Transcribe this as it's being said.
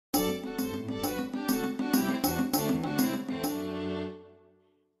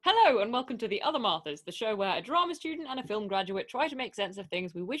Hello and welcome to The Other Marthas, the show where a drama student and a film graduate try to make sense of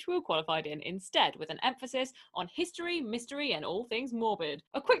things we wish we were qualified in instead, with an emphasis on history, mystery and all things morbid.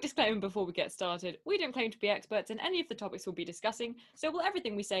 A quick disclaimer before we get started, we don't claim to be experts in any of the topics we'll be discussing, so while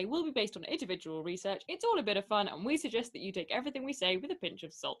everything we say will be based on individual research, it's all a bit of fun and we suggest that you take everything we say with a pinch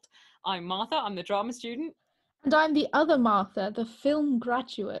of salt. I'm Martha, I'm the drama student. And I'm the other Martha, the film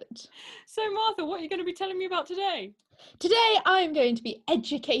graduate. So Martha, what are you going to be telling me about today? Today I'm going to be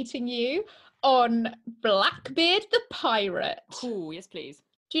educating you on Blackbeard the pirate. Cool, yes please.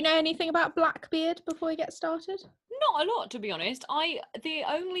 Do you know anything about Blackbeard before we get started? Not a lot, to be honest. The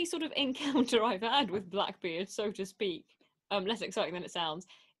only sort of encounter I've had with Blackbeard, so to speak, less exciting than it sounds,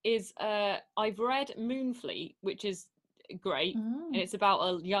 is I've read Moonfleet, which is great, and it's about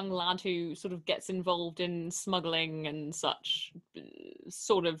a young lad who sort of gets involved in smuggling and such,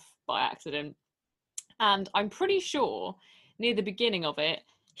 sort of by accident. And I'm pretty sure near the beginning of it,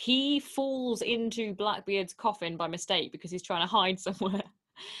 he falls into Blackbeard's coffin by mistake because he's trying to hide somewhere.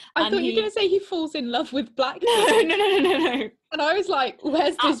 I thought you were going to say he falls in love with Blackbeard. No. And I was like,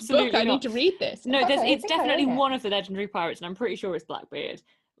 where's this book? I need to read this. No, it's definitely one of the legendary pirates, and I'm pretty sure it's Blackbeard.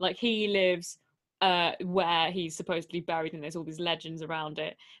 Like, he lives where he's supposedly buried, and there's all these legends around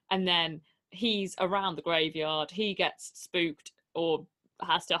it. And then he's around the graveyard. He gets spooked or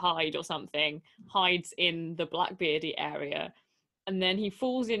has to hide or something, hides in the Blackbeardy area, and then he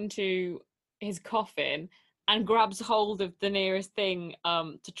falls into his coffin and grabs hold of the nearest thing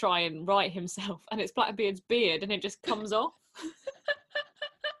to try and right himself, and it's Blackbeard's beard, and it just comes off.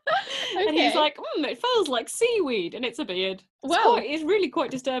 Okay. And he's like, it feels like seaweed, and it's a beard. It's really quite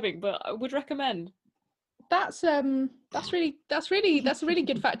disturbing, but I would recommend. That's a really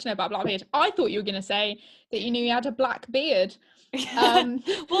good fact to know about Blackbeard. I thought you were going to say that you knew he had a black beard.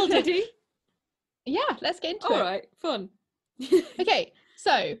 Well, did he? Yeah, let's get into it. All right, fun. Okay,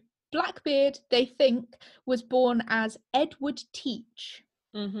 so Blackbeard, they think, was born as Edward Teach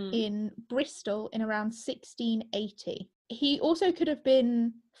in Bristol in around 1680. He also could have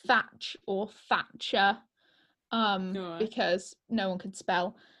been Thatch or Thatcher, because no one could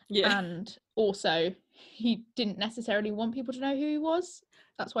spell. Yeah. And also, he didn't necessarily want people to know who he was.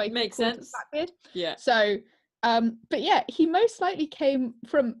 That's why he makes called sense. Blackbeard. Yeah. So, but yeah, he most likely came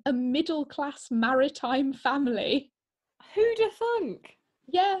from a middle-class maritime family. Who'd have thunk?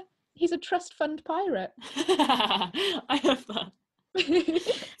 Yeah, he's a trust fund pirate. I love that.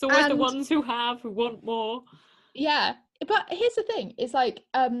 It's always the ones who want more. Yeah, but here's the thing: is like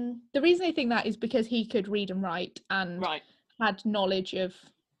the reason they think that is because he could read and write and had knowledge of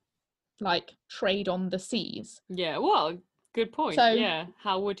like trade on the seas. Yeah, well, good point. So, yeah,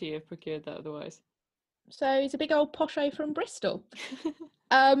 how would he have procured that otherwise? So he's a big old posho from Bristol.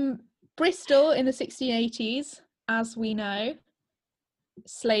 Bristol in the 1680s, as we know,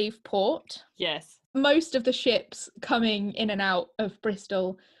 slave port. Yes. Most of the ships coming in and out of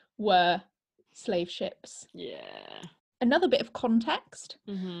Bristol were slave ships. Yeah. Another bit of context.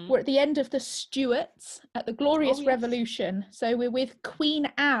 We're at the end of the Stuarts at the Glorious Revolution. So we're with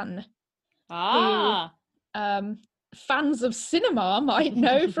Queen Anne. Who, fans of cinema might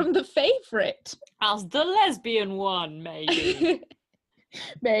know from The Favourite. As the lesbian one, maybe.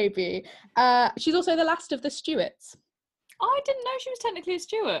 Maybe. She's also the last of the Stuarts. I didn't know she was technically a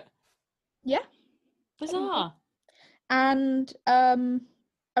Stuart. Yeah. Bizarre. And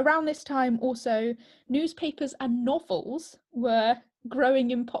around this time also, newspapers and novels were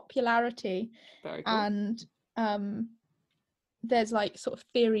growing in popularity. Very cool. And there's like sort of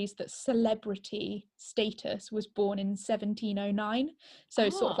theories that celebrity status was born in 1709.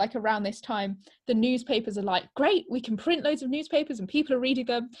 So sort of like around this time, the newspapers are like, great, we can print loads of newspapers and people are reading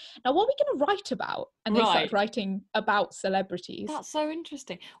them. Now, what are we going to write about? And they start writing about celebrities. That's so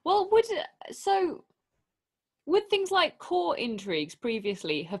interesting. Well, would things like court intrigues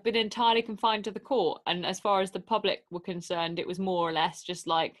previously have been entirely confined to the court? And as far as the public were concerned, it was more or less just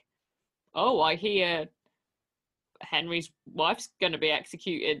like, oh, I hear Henry's wife's going to be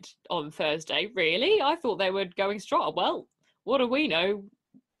executed on Thursday. Really? I thought they were going strong. Well, what do we know?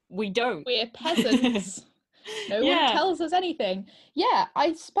 We don't. We're peasants. No one tells us anything. Yeah,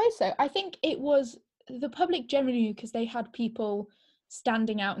 I suppose so. I think it was the public generally knew because they had people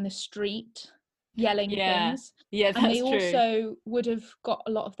standing out in the street yelling things. Yeah, that's true. And they also would have got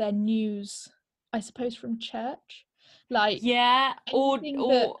a lot of their news, I suppose, from church. Like,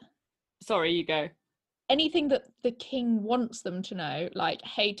 sorry, you go. Anything that the king wants them to know, like,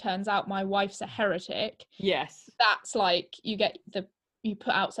 hey, turns out my wife's a heretic. Yes. That's like, you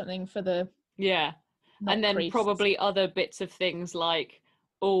put out something for the... Yeah. And then priests. Probably other bits of things like,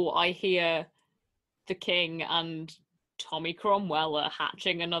 oh, I hear the king and Tommy Cromwell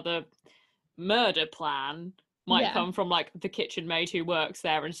hatching another murder plan might come from like the kitchen maid who works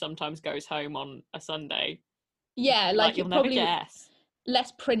there and sometimes goes home on a Sunday. Yeah, like you'll it never probably guess.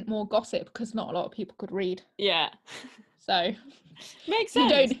 less print, more gossip, because not a lot of people could read. Yeah. So makes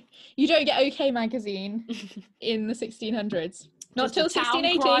sense. You don't get OK magazine in the 1600s. Not till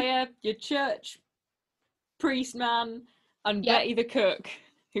 1680. Town crier, your church priest man, and Betty the cook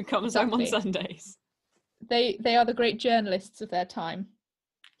who comes home on Sundays. They are the great journalists of their time.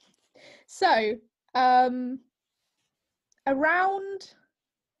 So, around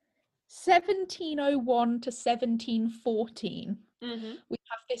 1701 to 1714, we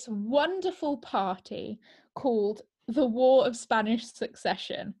have this wonderful party called the War of Spanish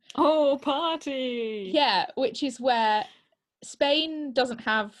Succession. Oh, party! Yeah, which is where Spain doesn't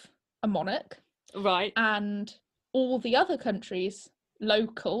have a monarch. Right. And all the other countries,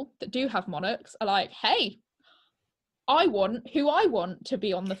 local, that do have monarchs are like, hey, I want to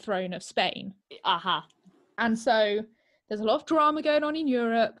be on the throne of Spain. And so there's a lot of drama going on in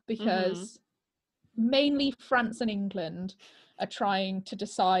Europe because mainly France and England are trying to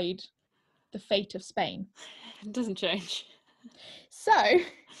decide the fate of Spain. It doesn't change. So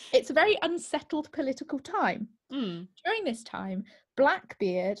it's a very unsettled political time. During this time,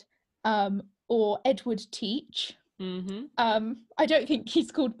 Blackbeard, or Edward Teach, I don't think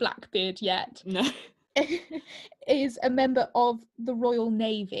he's called Blackbeard yet. No. Is a member of the Royal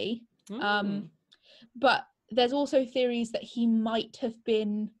Navy. But there's also theories that he might have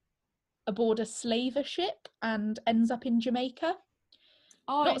been aboard a slaver ship and ends up in Jamaica.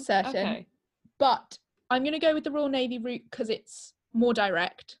 Not certain. Okay. But I'm going to go with the Royal Navy route because it's more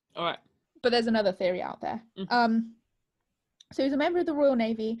direct. All right. But there's another theory out there. So he's a member of the Royal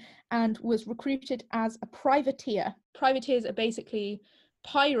Navy and was recruited as a privateer. Privateers are basically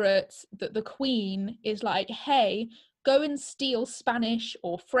pirates that the Queen is like, hey, go and steal Spanish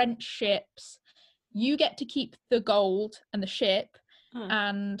or French ships. You get to keep the gold and the ship,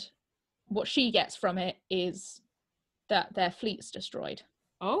 and what she gets from it is that their fleet's destroyed.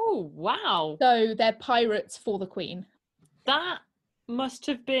 Oh, wow. So they're pirates for the Queen. That must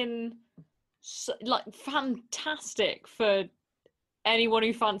have been like fantastic for anyone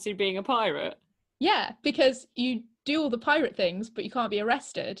who fancied being a pirate. Yeah, because you do all the pirate things, but you can't be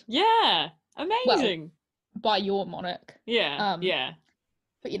arrested. Yeah, amazing. Well, by your monarch. Yeah, yeah.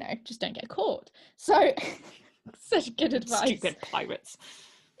 But, just don't get caught. So, such good advice. Stupid pirates.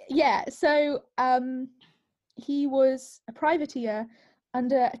 Yeah, so he was a privateer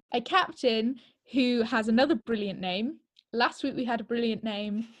under a captain who has another brilliant name. Last week we had a brilliant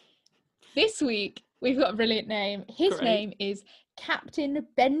name. This week we've got a brilliant name. His name is Captain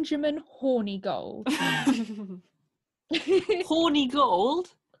Benjamin Hornigold. Hornigold?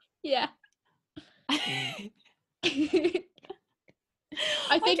 Yeah.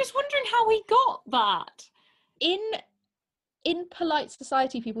 I'm just wondering how he got that. In polite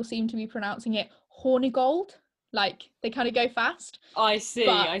society, people seem to be pronouncing it Hornigold. Like, they kind of go fast. I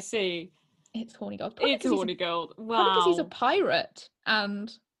see. It's Hornigold. It's Hornigold. Wow. Probably because he's a pirate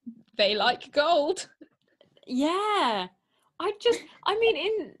and they like gold. Yeah. What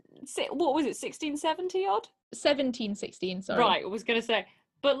was it, 1670 odd? 1716, sorry. Right, I was going to say.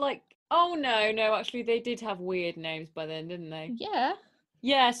 But oh no, actually they did have weird names by then, didn't they? Yeah.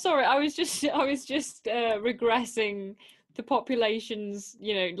 Yeah, sorry, I was just regressing the population's,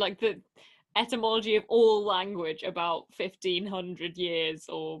 the etymology of all language about 1500 years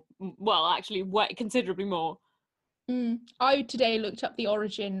or, well, actually considerably more. I today looked up the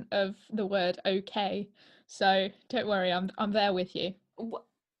origin of the word okay, so don't worry, I'm there with you.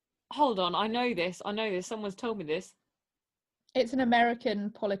 Hold on, I know this, someone's told me this. It's an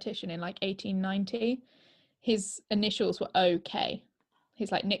American politician in 1890. His initials were OK.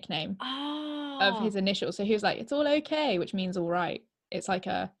 His nickname of his initials. So he was like, it's all okay, which means all right. It's like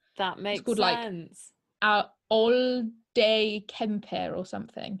that makes it's called sense. All day Kemper or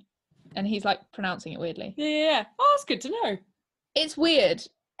something. And he's pronouncing it weirdly. Yeah. Oh, that's good to know. It's weird.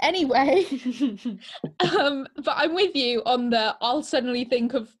 Anyway, but I'm with you on I'll suddenly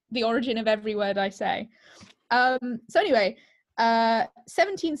think of the origin of every word I say. So anyway,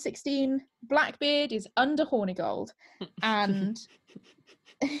 1716, Blackbeard is under Hornigold, and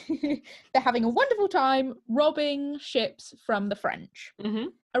they're having a wonderful time robbing ships from the French.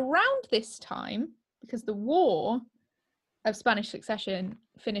 Around this time, because the War of Spanish Succession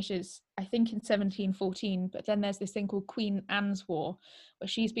finishes, I think, in 1714, but then there's this thing called Queen Anne's War, where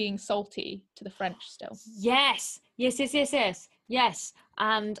she's being salty to the French still. Yes.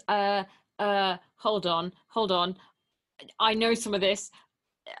 And hold on. I know some of this.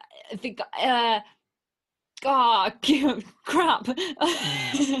 I think Ah, crap.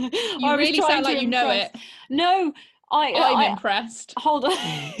 You really sound like you know it. No, I'm impressed. Hold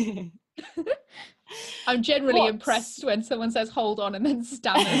on. I'm generally impressed when someone says hold on and then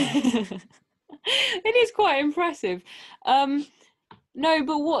stammers. It is quite impressive. No,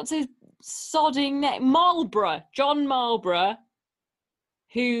 but what's his sodding name? Marlborough, John Marlborough,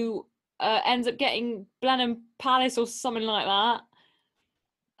 who ends up getting Blenheim Palace or something like that.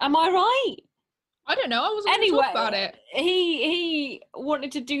 Am I right? I don't know. I wasn't going to talk about it. He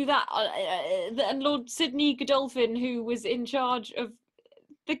wanted to do that, and Lord Sidney Godolphin, who was in charge of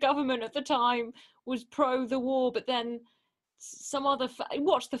the government at the time, was pro the war, but then some other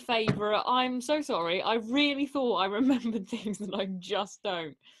watch The Favourite. I'm so sorry. I really thought I remembered things that I just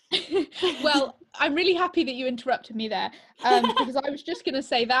don't. Well, I'm really happy that you interrupted me there, because I was just going to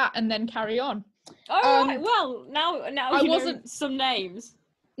say that and then carry on. Oh, right. Well, now I know some names.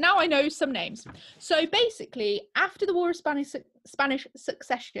 Now I know some names. So basically, after the War of Spanish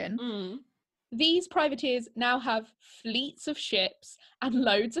Succession, these privateers now have fleets of ships and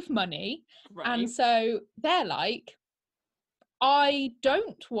loads of money. Right. And so they're like, I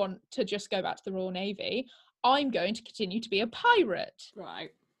don't want to just go back to the Royal Navy. I'm going to continue to be a pirate.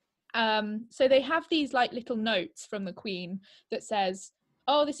 Right. So they have these like little notes from the Queen that says,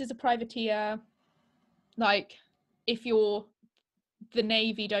 oh, this is a privateer. Like, if you're the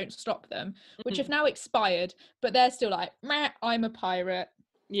Navy, don't stop them, which have now expired, but they're still like, meh, I'm a pirate.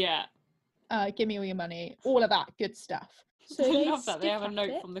 Yeah. Give me all your money. All of that good stuff. So I love that. They have a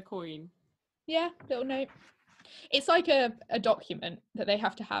note from the Queen. Yeah, little note. It's like a document that they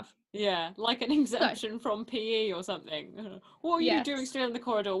have to have. Yeah, like an exemption from PE or something. What are you doing still in the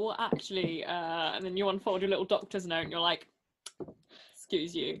corridor? Well, actually, and then you unfold your little doctor's note and you're like,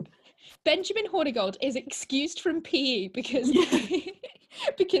 excuse you. Benjamin Hornigold is excused from PE because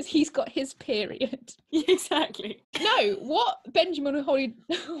because he's got his period. Exactly. No, what Benjamin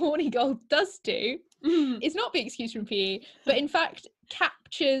Hornigold does do is not be excused from PE, but in fact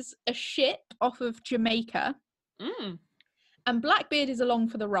captures a ship off of Jamaica. And Blackbeard is along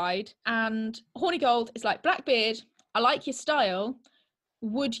for the ride, and Hornigold is like, Blackbeard, I like your style.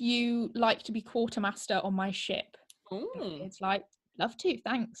 Would you like to be quartermaster on my ship? It's like, love to,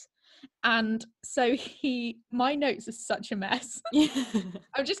 thanks. And so my notes are such a mess.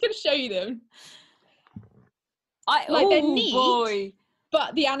 I'm just going to show you them. They're neat, boy.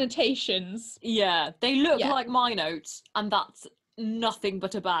 But the annotations. Yeah, they look like my notes, and that's nothing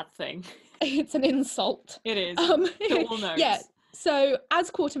but a bad thing. It's an insult. It is. All notes. Yeah. So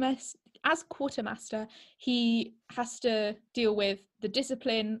as quartermaster, he has to deal with the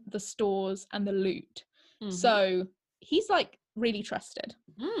discipline, the stores, and the loot. So he's like really trusted.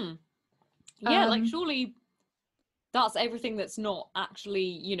 Yeah, like surely that's everything that's not actually,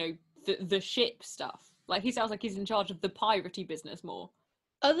 you know, the ship stuff. Like he sounds like he's in charge of the piratey business more.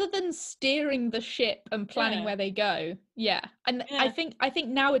 Other than steering the ship and planning where they go, and I think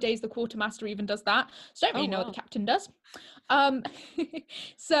nowadays the quartermaster even does that. So I don't really know what the captain does.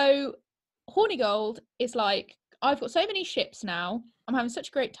 So Hornigold is like, I've got so many ships now. I'm having such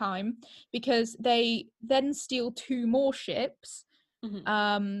a great time, because they then steal 2 more ships.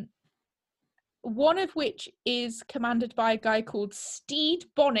 One of which is commanded by a guy called Stede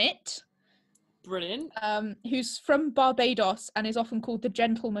Bonnet. Brilliant. Who's from Barbados and is often called the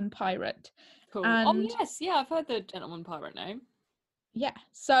Gentleman Pirate. Cool. And, yes, I've heard the Gentleman Pirate name. Yeah,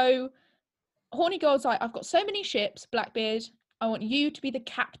 so Hornigold's like, I've got so many ships, Blackbeard, I want you to be the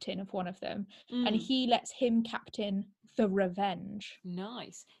captain of one of them. And he lets him captain the Revenge.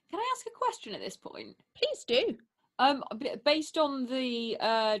 Nice. Can I ask a question at this point? Please do. Based on the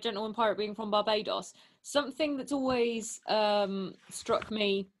Gentleman Pirate being from Barbados, something that's always struck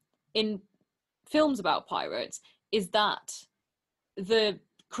me in films about pirates is that the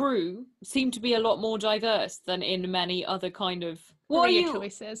crew seem to be a lot more diverse than in many other kind of career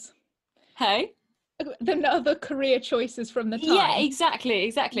choices. Hey? Than other career choices from the time. Yeah,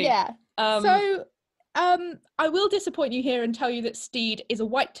 exactly. Yeah. I will disappoint you here and tell you that Stede is a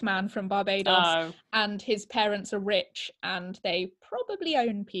white man from Barbados, and his parents are rich and they probably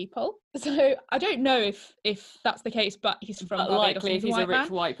own people. So I don't know if that's the case, but he's from Barbados. Likely, if he's a rich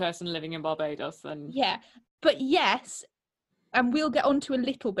white person living in Barbados, then but yes, and we'll get onto a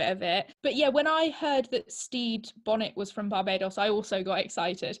little bit of it. But yeah, when I heard that Stede Bonnet was from Barbados, I also got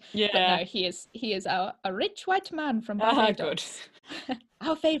excited. Yeah, but no, he is a rich white man from Barbados. Good.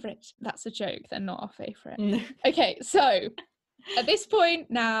 Our favourite. That's a joke. They're not our favourite. Okay, so at this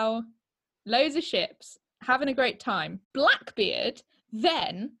point now, loads of ships, having a great time. Blackbeard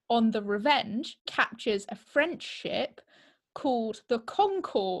then, on the Revenge, captures a French ship called the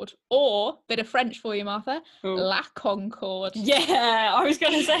Concorde, or, bit of French for you, Martha, La Concorde. Yeah, I was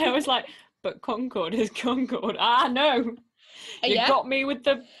going to say, I was like, but Concorde is Concorde. Ah, no. You got me with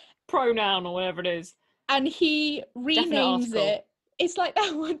the pronoun or whatever it is. And he renames it. It's like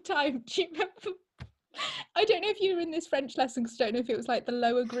that one time, do you remember? I don't know if you were in this French lesson, because I don't know if it was like the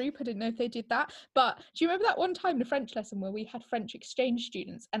lower group. I didn't know if they did that. But do you remember that one time in the French lesson where we had French exchange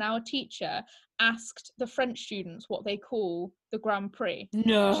students and our teacher asked the French students what they call the Grand Prix?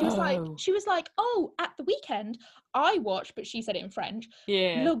 No. She was like, oh, at the weekend, I watched, but she said it in French,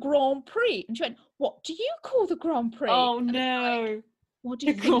 Le Grand Prix. And she went, what do you call the Grand Prix? Oh, no. Like, what do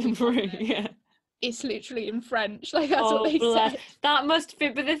you Grand Prix, yeah. It's literally in French, like that's what they said. That must be,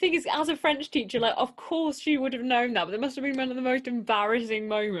 but the thing is, as a French teacher, like, of course she would have known that, but it must have been one of the most embarrassing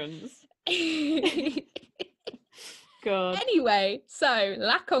moments. God. Anyway, so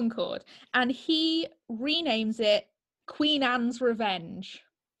La Concorde, and he renames it Queen Anne's Revenge.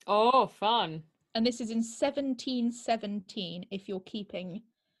 Oh, fun. And this is in 1717, if you're keeping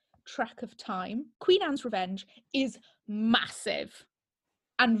track of time. Queen Anne's Revenge is massive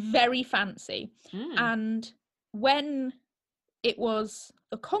and very fancy. And when it was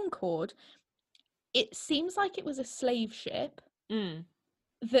the Concorde, it seems like it was a slave ship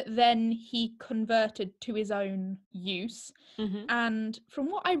that then he converted to his own use. And from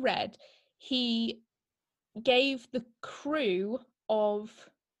what I read, he gave the crew of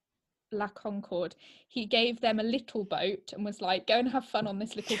La Concorde, he gave them a little boat and was like, go and have fun on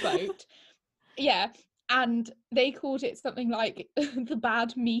this little boat. Yeah. And they called it something like the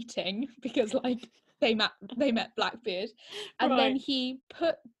Bad Meeting, because like they met Blackbeard. And then he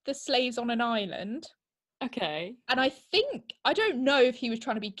put the slaves on an island. Okay. And I don't know if he was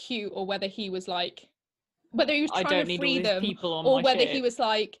trying to be cute, or whether he was like, whether he was trying to free them, or whether he was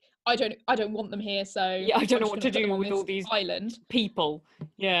like, I don't want them here, so yeah, I don't know what to do with all these island people.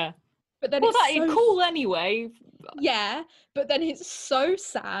 Yeah. But then it's cool anyway. Yeah, but then it's so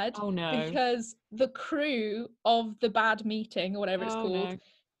sad. Oh no. Because the crew of the Bad Meeting, or whatever it's called,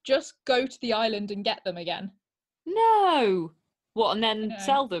 just go to the island and get them again. No. What, and then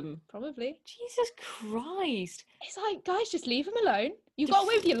sell them? Probably. Jesus Christ. It's like, guys, just leave them alone. You've got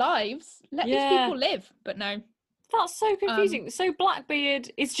away with your lives. Let these people live. But no. That's so confusing. So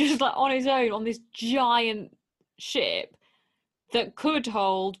Blackbeard is just like on his own on this giant ship that could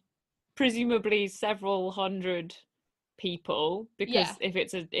hold presumably several hundred people, because if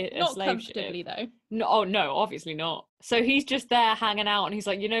it's a not slave comfortably ship. though. No, oh no, obviously not. So he's just there hanging out, and he's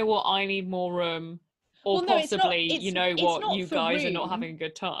like, you know what, I need more room, or possibly, you know what, you guys are not having a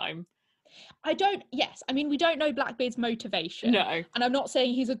good time. I mean, we don't know Blackbeard's motivation. No. And I'm not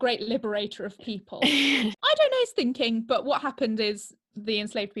saying he's a great liberator of people. I don't know his thinking, but what happened is the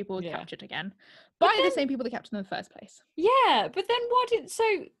enslaved people were captured again by the same people that captured them in the first place. Yeah, but then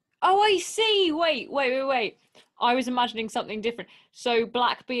oh, I see. Wait. I was imagining something different. So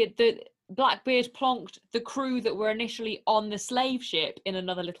Blackbeard plonked the crew that were initially on the slave ship in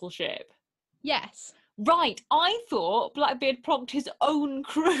another little ship. Yes. Right. I thought Blackbeard plonked his own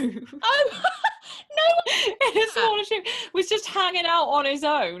crew. Oh, no. In a smaller ship, was just hanging out on his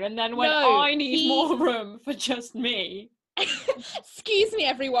own, and then went, I need more room for just me. Excuse me,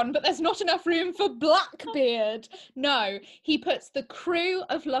 everyone, but there's not enough room for Blackbeard. No, he puts the crew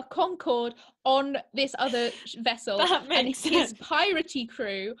of La Concorde on this other vessel, and his piratey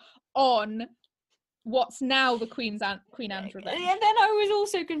crew on what's now the Queen Anne's Revenge. And then I was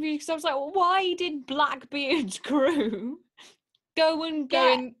also confused, because I was like, well, why did Blackbeard's crew go and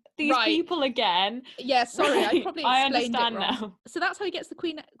get these people again? Yeah, sorry, I probably explained I understand it wrong. now. So that's how he gets the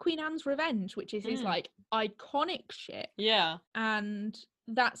Queen Anne's Revenge, which is his like iconic ship. Yeah. And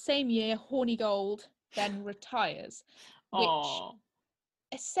that same year, Hornigold then retires, which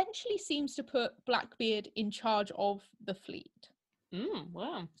essentially seems to put Blackbeard in charge of the fleet.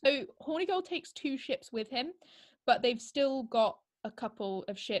 Wow. So Hornigold takes 2 ships with him, but they've still got a couple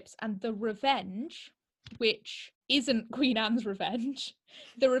of ships, and the Revenge, which isn't Queen Anne's Revenge.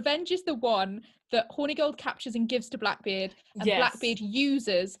 The Revenge is the one that Hornigold captures and gives to Blackbeard, and Blackbeard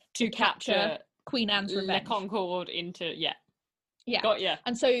uses to capture Queen Anne's Revenge. Le Concorde into, Yeah. Got ya.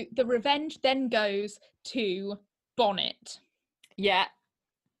 And so the Revenge then goes to Bonnet. Yeah.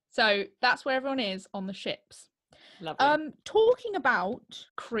 So that's where everyone is on the ships. Lovely. Talking about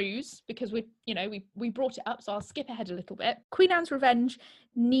crews, because we brought it up, so I'll skip ahead a little bit. Queen Anne's Revenge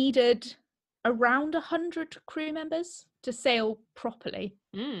needed around 100 crew members to sail properly.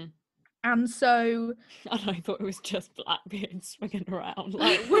 And so... And I thought it was just Blackbeard swinging around.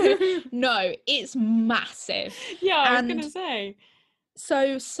 Like, no, it's massive. Yeah, I was going to say.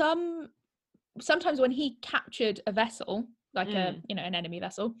 So sometimes when he captured a vessel, like a, you know, an enemy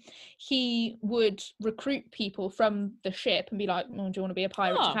vessel, he would recruit people from the ship and be like, oh, do you want to be a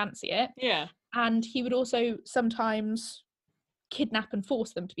pirate? Do you fancy it? Yeah. And he would also sometimes kidnap and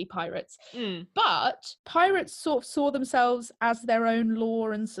force them to be pirates. But pirates sort of saw themselves as their own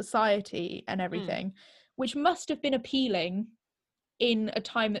law and society and everything, which must have been appealing in a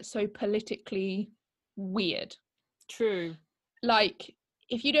time that's so politically weird. True. Like,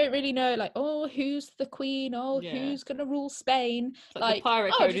 if you don't really know, like, oh, who's the queen? Oh, who's going to rule Spain? Like the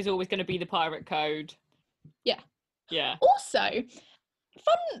pirate code is always going to be the pirate code. Yeah. Yeah. Also,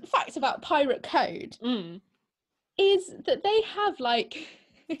 fun fact about pirate code is that they have, like,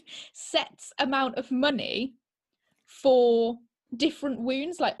 set amount of money for different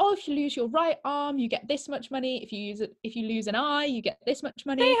wounds. Like, oh, if you lose your right arm, you get this much money. If you lose an eye, you get this much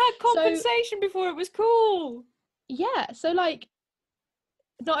money. They had compensation before it was cool. Yeah, so, like,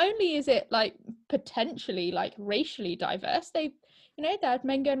 not only is it, like, potentially, like, racially diverse, they, you know, they had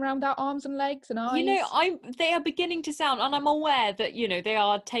men going around without arms and legs and eyes. You know, they are beginning to sound, and I'm aware that, you know, they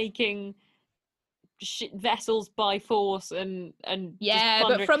are taking vessels by force and yeah,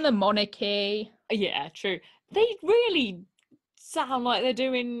 but from the monarchy. Yeah, true. They really sound like they're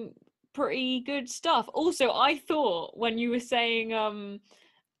doing pretty good stuff. Also, I thought when you were saying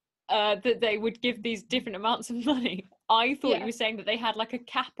that they would give these different amounts of money, I thought you were saying that they had like a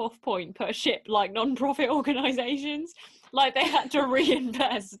cap off point per ship, like non-profit organizations, like they had to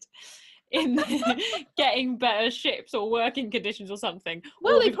reinvest in getting better ships or working conditions or something.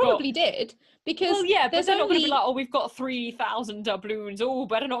 Well, they probably did, because but they're not going to be like, oh, we've got 3,000 doubloons, oh,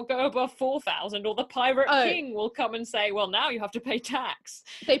 better not go above 4,000, or the pirate king will come and say, well, now you have to pay tax.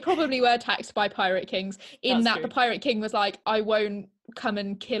 They probably were taxed by pirate kings, in that the pirate king was like, I won't come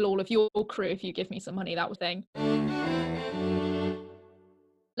and kill all of your crew if you give me some money, that was the thing.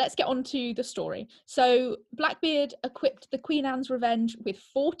 Let's get on to the story. So Blackbeard equipped the Queen Anne's Revenge with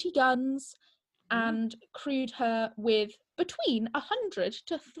 40 guns and crewed her with between 100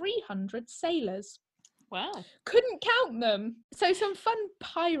 to 300 sailors. Wow. Couldn't count them. So some fun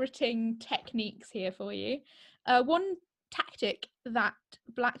pirating techniques here for you. One tactic that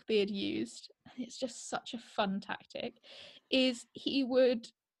Blackbeard used, and it's just such a fun tactic, is he would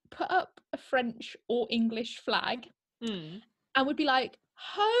put up a French or English flag and would be like,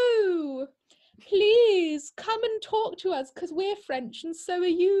 ho, please come and talk to us because we're French and so are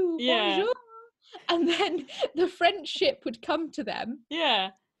you. Yeah. Bonjour. And then the French ship would come to them. Yeah.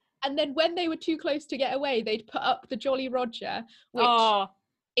 And then when they were too close to get away, they'd put up the Jolly Roger, which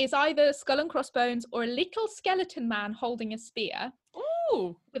is either skull and crossbones or a little skeleton man holding a spear.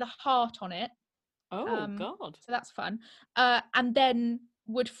 Ooh. With a heart on it. Oh, God. So that's fun. And then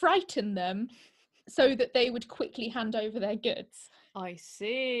would frighten them so that they would quickly hand over their goods. I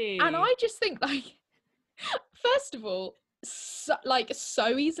see. And I just think, like, first of all,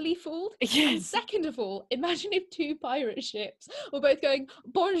 so easily fooled. Yes. And second of all, imagine if two pirate ships were both going,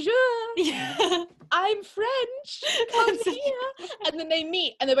 bonjour, I'm French, come here. And then they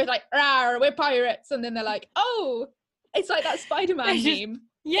meet and they're both like, rawr, we're pirates. And then they're like, oh, it's like that Spider-Man meme.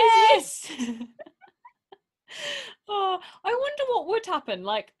 Yes. Oh, I wonder what would happen,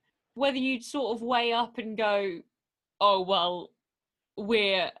 like, whether you'd sort of weigh up and go, oh, well,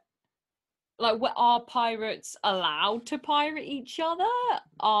 are pirates allowed to pirate each other?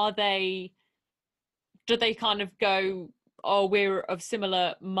 Do they kind of go, oh, we're of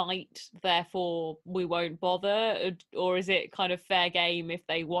similar might, therefore we won't bother? Or is it kind of fair game if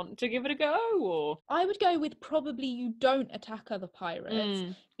they want to give it a go? Or I would go with probably you don't attack other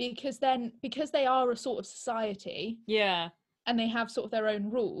pirates, because they are a sort of society. Yeah. And they have sort of their own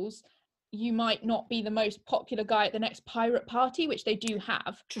rules. You might not be the most popular guy at the next pirate party, which they do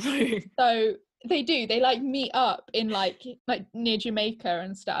have. True. So they do. They like meet up in like near Jamaica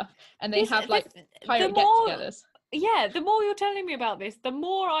and stuff, and they have like pirate get-togethers. Yeah, the more you're telling me about this, the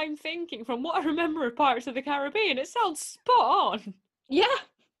more I'm thinking, from what I remember of Pirates of the Caribbean, it sounds spot on. Yeah,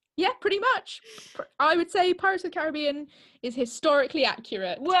 pretty much. I would say Pirates of the Caribbean is historically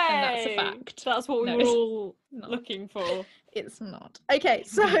accurate, and that's a fact. That's what we were all looking for. It's not. Okay,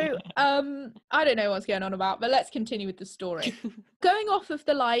 so I don't know what's going on about, but let's continue with the story. Going off of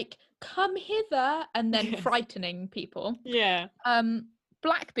the like, come hither, and then frightening people. Yeah.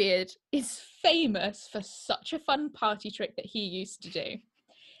 Blackbeard is famous for such a fun party trick that he used to do.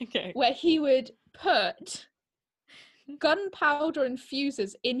 Okay. Where he would put gunpowder and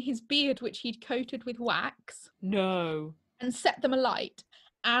fuses in his beard, which he'd coated with wax. No. And set them alight.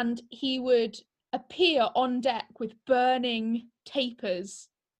 And he would appear on deck with burning tapers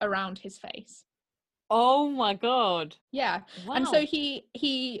around his face. Oh my God. Yeah. Wow. And so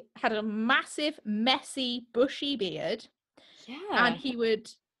he had a massive, messy, bushy beard. And he would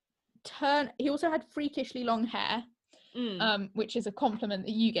he also had freakishly long hair, which is a compliment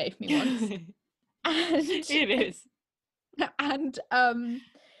that you gave me once. And it is. And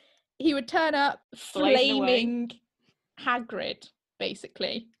he would turn up flaming Hagrid,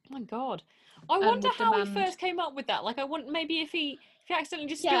 basically. Oh my God. I wonder how he first came up with that. Like, I want maybe if he accidentally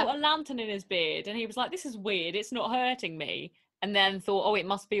just spilled a lantern in his beard and he was like, this is weird, it's not hurting me. And then thought, oh, it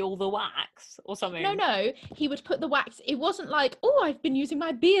must be all the wax or something. No, he would put the wax. It wasn't like, oh, I've been using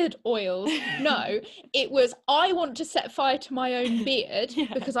my beard oils. No, it was, I want to set fire to my own beard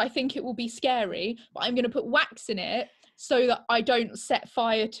because I think it will be scary, but I'm going to put wax in it so that I don't set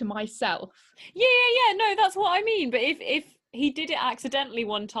fire to myself. Yeah. No, that's what I mean. But if he did it accidentally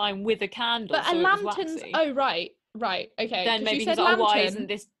one time with a candle, but so a lantern's, oh, right, okay. Then maybe he's like, oh, why isn't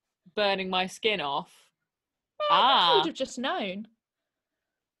this burning my skin off? He would have just known.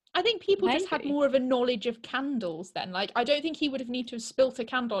 I think people just had more of a knowledge of candles then. Like, I don't think he would have needed to have spilt a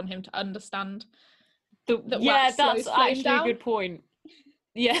candle on him to understand that wax that's actually down. a good point.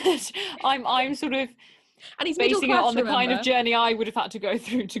 Yes, I'm sort of and he's basing it on the kind of journey I would have had to go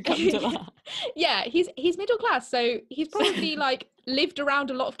through to come to that. Yeah, he's middle class, so he's probably like lived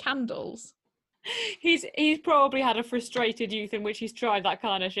around a lot of candles. He's probably had a frustrated youth in which he's tried that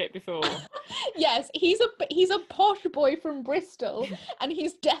kind of shit before. Yes, he's a posh boy from Bristol, and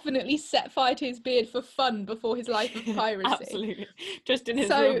he's definitely set fire to his beard for fun before his life of piracy. Absolutely, just in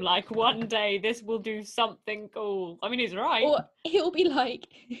his room, like, one day this will do something cool. I mean, he's right. Or he'll be like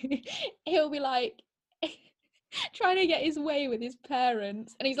trying to get his way with his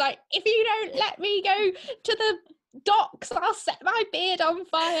parents, and he's like, if you don't let me go to the docks, I'll set my beard on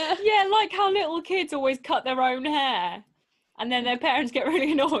fire. Yeah, like how little kids always cut their own hair and then their parents get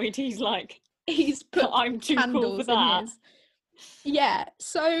really annoyed. He's like, I'm too cool for that. Yeah,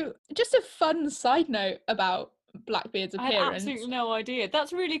 so just a fun side note about Blackbeard's appearance. I had absolutely no idea.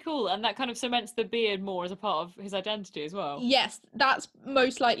 That's really cool, and that kind of cements the beard more as a part of his identity as well. Yes, that's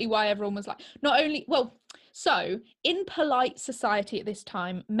most likely why everyone was like, not only, well, so in polite society at this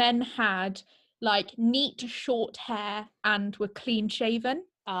time, men had like neat short hair and were clean shaven.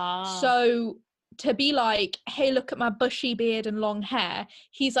 So to be like, hey, look at my bushy beard and long hair,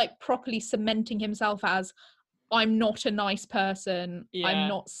 he's like properly cementing himself as, I'm not a nice person, I'm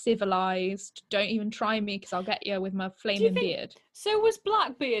not civilized, don't even try me because I'll get you with my flaming beard. So was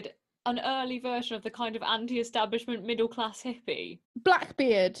Blackbeard an early version of the kind of anti-establishment middle-class hippie?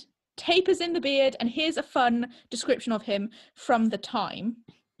 Blackbeard tapers in the beard, and here's a fun description of him from the time.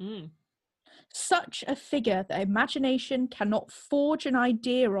 Such a figure that imagination cannot forge an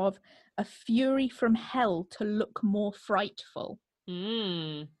idea of, a fury from hell to look more frightful.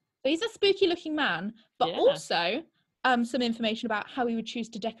 So he's a spooky looking man, but also some information about how he would choose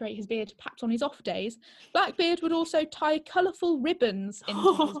to decorate his beard, perhaps on his off days. Blackbeard would also tie colourful ribbons into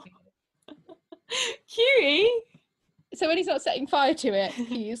his beard. Cutie! So when he's not setting fire to it,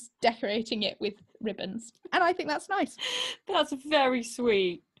 he's decorating it with ribbons. And I think that's nice. That's very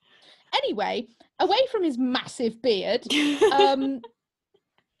sweet. Anyway, away from his massive beard,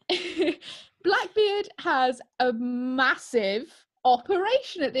 Blackbeard has a massive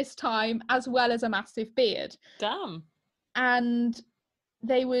operation at this time, as well as a massive beard. Damn. And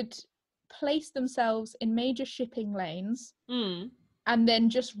they would place themselves in major shipping lanes and then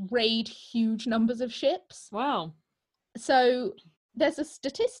just raid huge numbers of ships. Wow. So there's a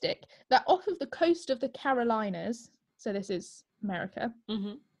statistic that off of the coast of the Carolinas, so this is America,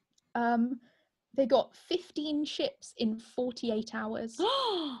 they got 15 ships in 48 hours.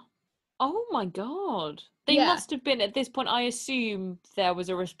 Oh my God. They must have been, at this point, I assume there was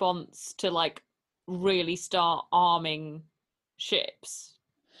a response to like really start arming ships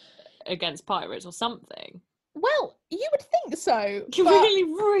against pirates or something. Well, you would think so. You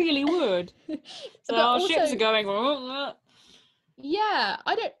really would. So our ships are going. Yeah,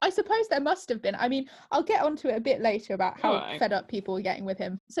 I suppose there must have been. I mean, I'll get onto it a bit later about how fed up people were getting with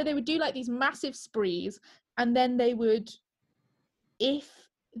him. So they would do like these massive sprees, and then they would, if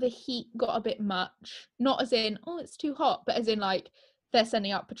the heat got a bit much, not as in, oh, it's too hot, but as in like they're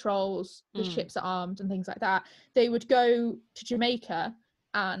sending out patrols, the ships are armed and things like that, they would go to Jamaica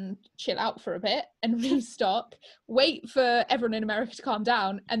and chill out for a bit and restock, wait for everyone in America to calm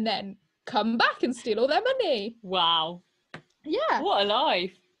down, and then come back and steal all their money. Wow. Yeah. What a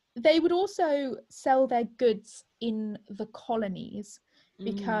life. They would also sell their goods in the colonies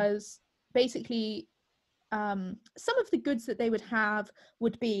because basically some of the goods that they would have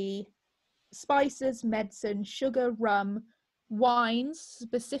would be spices, medicine, sugar, rum, wines,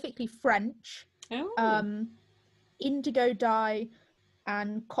 specifically French, indigo dye,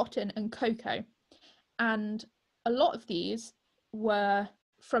 and cotton and cocoa. And a lot of these were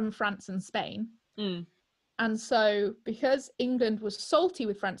from France and Spain. Mm. And so because England was salty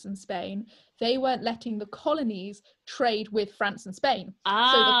with France and Spain, they weren't letting the colonies trade with France and Spain. So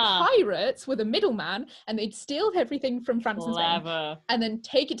the pirates were the middleman, and they'd steal everything from France and Spain and then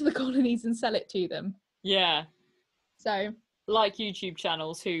take it to the colonies and sell it to them. Yeah. So like YouTube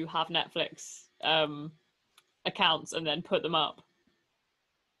channels who have Netflix accounts and then put them up.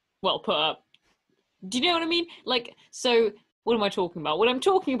 Well, put up. Do you know what I mean? Like, so what am I talking about? What I'm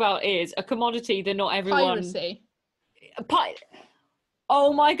talking about is a commodity that not everyone... Piracy.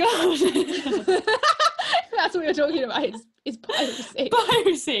 Oh my god. That's what you're talking about, is piracy.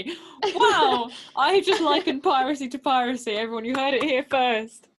 Piracy. Wow. I just likened piracy to piracy. Everyone, you heard it here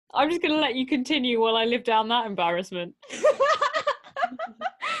first. I'm just going to let you continue while I live down that embarrassment.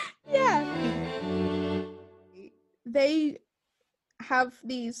 Yeah. They have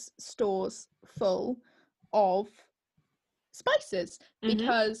these stores full of spices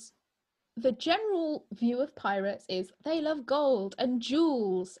because the general view of pirates is they love gold and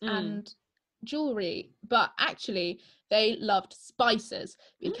jewels and jewelry, but actually they loved spices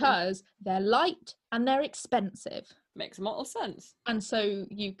because they're light and they're expensive. Makes a lot of sense. And so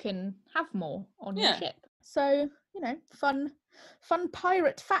you can have more on your ship. So, you know, fun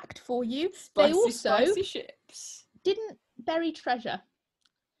pirate fact for you. They also spicy ships. Didn't bury treasure.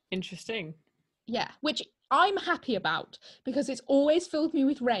 Interesting. Yeah, which I'm happy about, because it's always filled me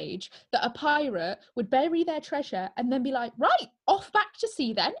with rage that a pirate would bury their treasure and then be like, right, off back to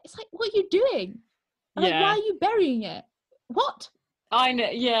sea then. It's like, what are you doing? Like, why are you burying it? What? I know,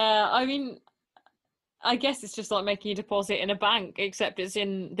 yeah, I mean, I guess it's just like making a deposit in a bank, except it's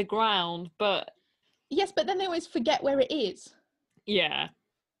in the ground, but... Yes, but then they always forget where it is. Yeah,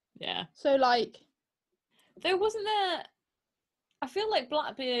 yeah. So, like... There wasn't there... I feel like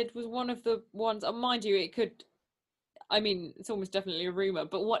Blackbeard was one of the ones, mind you, it could, I mean, it's almost definitely a rumour,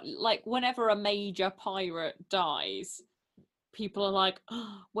 but whenever a major pirate dies, people are like,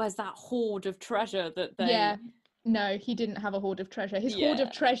 oh, where's that hoard of treasure that they... Yeah, no, he didn't have a hoard of treasure. His hoard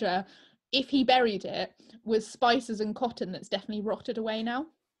of treasure, if he buried it, was spices and cotton that's definitely rotted away now.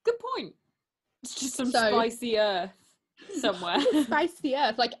 Good point. It's just some spicy earth somewhere. Spicy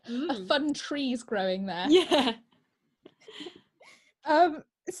earth, like a fun tree's growing there. Yeah.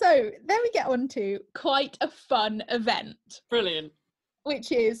 So then we get on to quite a fun event. Brilliant.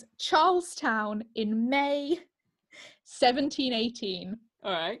 Which is Charlestown in May 1718.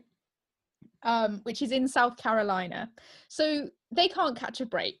 All right. Which is in South Carolina. So they can't catch a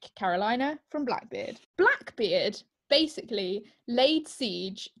break, Carolina, from Blackbeard. Blackbeard basically laid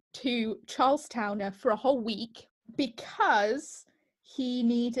siege to Charlestown for a whole week because he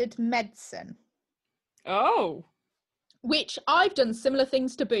needed medicine. Oh. Which I've done similar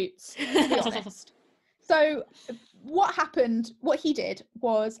things to Boots, to be honest. So what he did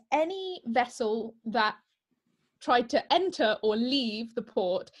was any vessel that tried to enter or leave the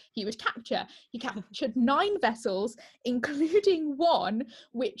port, he would capture. He captured 9 vessels, including one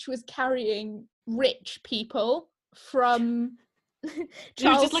which was carrying rich people from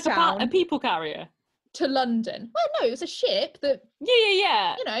Charlestown. Just like a people carrier? To London. Well, no, it was a ship that...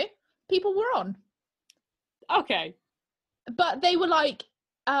 Yeah. You know, people were on. Okay. But they were like,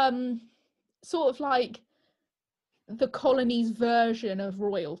 sort of like the colony's version of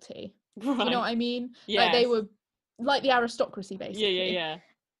royalty. Right. Do you know what I mean? Yes. Like they were like the aristocracy, basically. Yeah.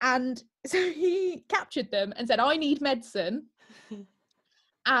 And so he captured them and said, I need medicine.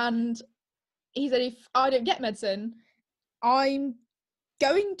 And he said, if I don't get medicine, I'm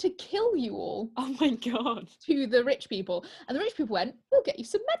going to kill you all. Oh my god. To the rich people. And the rich people went, we'll get you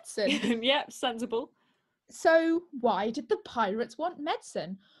some medicine. Yep, sensible. So why did the pirates want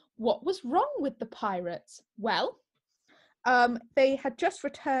medicine? What was wrong with the pirates? Well, they had just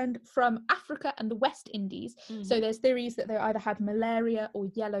returned from Africa and the West Indies. So there's theories that they either had malaria or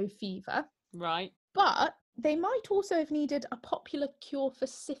yellow fever. Right. But they might also have needed a popular cure for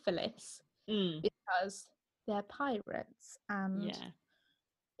syphilis because they're pirates. And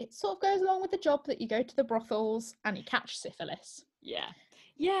it sort of goes along with the job that you go to the brothels and you catch syphilis.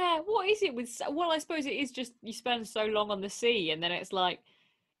 Yeah, what is it with... Well, I suppose it is just you spend so long on the sea and then it's like,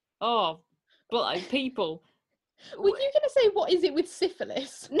 oh, but like people... Were you going to say, what is it with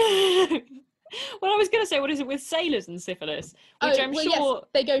syphilis? Well, I was going to say, what is it with sailors and syphilis? Which I'm sure... Yes,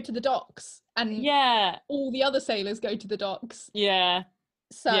 they go to the docks and all the other sailors go to the docks. Yeah.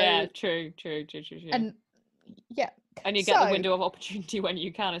 So... Yeah, true. And, And you get the window of opportunity when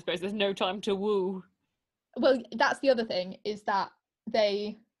you can, I suppose. There's no time to woo. Well, that's the other thing, is that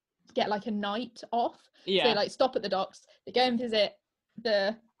they get like a night off. Yeah. So they like stop at the docks, they go and visit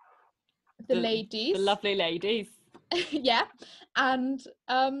the ladies. The lovely ladies. yeah, and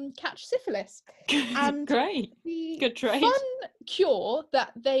catch syphilis. And Great. the Good trade. fun cure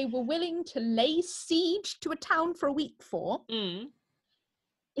that they were willing to lay siege to a town for a week for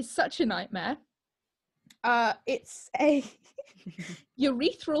is such a nightmare. It's a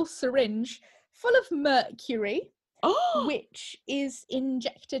urethral syringe full of mercury, which is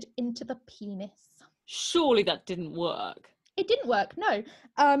injected into the penis. Surely that didn't work. It didn't work, no.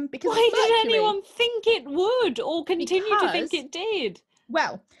 Because why mercury, did anyone think it would, or continue to think it did?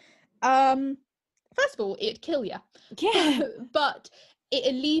 Well, first of all, it'd kill you. Yeah. But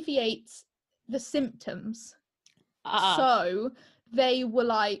it alleviates the symptoms. So they were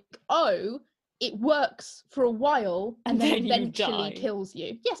like, oh, it works for a while and then eventually kills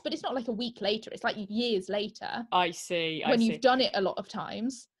you. Yes, but it's not like a week later. It's like years later. I see. When you've done it a lot of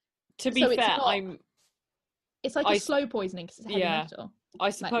times. To be fair, it's like a slow poisoning because it's heavy metal.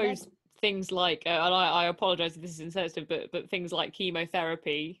 I suppose things like, and I apologise if this is insensitive, but things like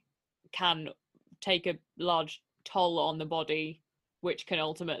chemotherapy can take a large toll on the body, which can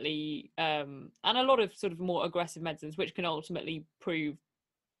ultimately, and a lot of sort of more aggressive medicines, which can ultimately prove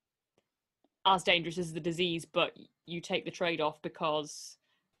as dangerous as the disease, but you take the trade-off because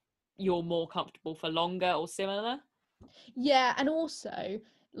you're more comfortable for longer or similar. Yeah, and also,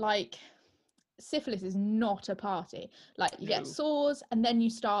 like, syphilis is not a party. Like, you get sores and then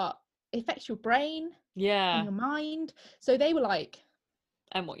it affects your brain and your mind. So they were like,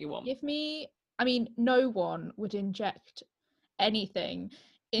 and what you want. Give me, I mean, no one would inject anything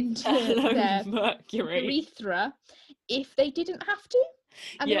into their mercury urethra if they didn't have to.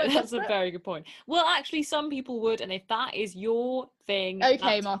 And that's a very good point. Well, actually, some people would, and if that is your thing,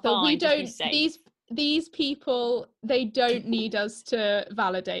 okay, Martha, we don't. These people, they don't need us to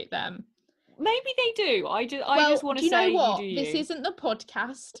validate them. Maybe they do. I just want to say, you know what? You do this you. Isn't the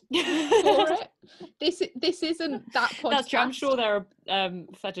podcast for it. This isn't that podcast. That's true. I'm sure there are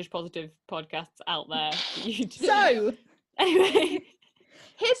fetish positive podcasts out there. So anyway,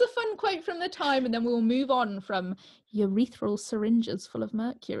 here's a fun quote from the time, and then we'll move on from urethral syringes full of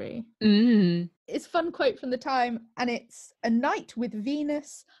mercury. It's a fun quote from the time, and it's a night with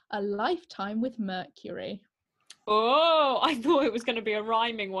Venus, a lifetime with Mercury. Oh, I thought it was going to be a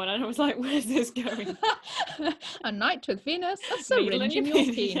rhyming one, and I was like, where's this going? A night with Venus, a syringe in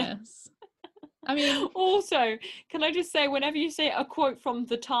your penis. I mean... Also, can I just say, whenever you say a quote from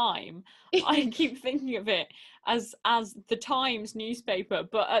the time, I keep thinking of it as the Times newspaper,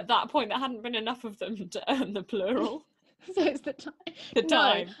 but at that point there hadn't been enough of them to earn the plural. So it's the time. The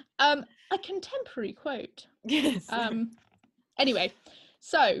time. A contemporary quote. Yes. Anyway,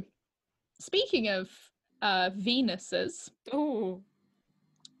 so speaking of Venuses. Oh.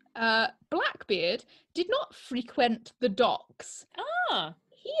 Blackbeard did not frequent the docks.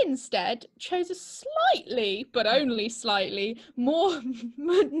 He instead chose a slightly, but only slightly, more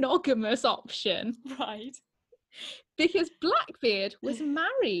monogamous option. Right. Because Blackbeard was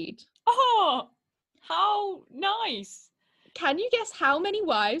married. Oh, how nice. Can you guess how many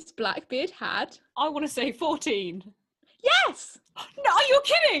wives Blackbeard had? I want to say 14. Yes! No, are you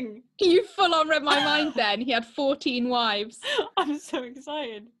kidding? You full on read my mind then. He had 14 wives. I'm so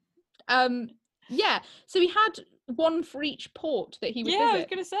excited. Yeah, so he had one for each port that he would visit. I was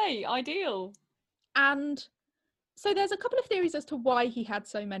going to say, ideal. And so there's a couple of theories as to why he had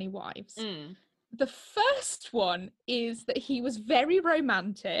so many wives. The first one is that he was very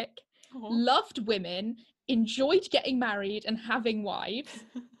romantic, loved women, enjoyed getting married and having wives,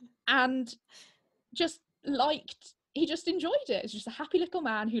 and he just enjoyed it. It's just a happy little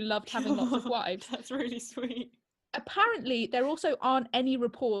man who loved having lots of wives. That's really sweet. Apparently, there also aren't any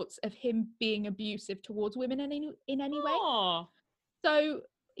reports of him being abusive towards women in any way. So,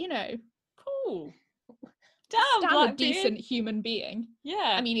 you know. Cool. Damn, Blackbeard. A decent human being.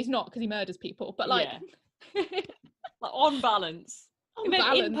 Yeah. I mean, he's not because he murders people, but like... Yeah. Like on balance.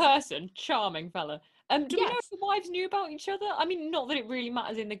 In person, charming fella. Do we know if the wives knew about each other? I mean, not that it really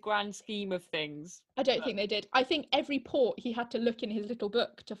matters in the grand scheme of things. I don't think they did. I think every port he had to look in his little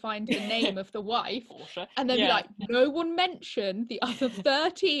book to find the name of the wife. And then be like, no one mentioned the other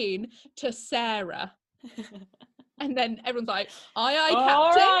 13 to Sarah. And then everyone's like, aye, Captain.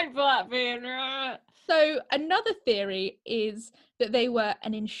 All right, Blackbeard. So another theory is that they were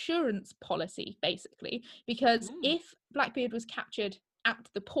an insurance policy, basically, because if Blackbeard was captured at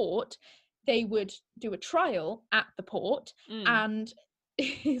the port, they would do a trial at the port and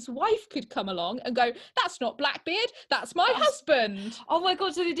his wife could come along and go, that's not Blackbeard, that's my husband. Oh my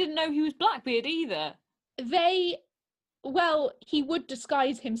God, so they didn't know he was Blackbeard either? They Well, he would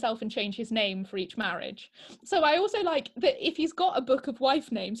disguise himself and change his name for each marriage. So I also like that if he's got a book of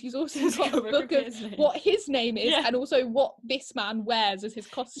wife names, he's also got a book of what his name is and also what this man wears as his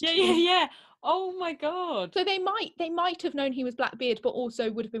costume. Yeah. Oh my god. So they might have known he was Blackbeard, but also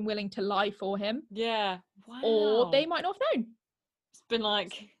would have been willing to lie for him. Yeah. Wow. Or they might not have known. It's been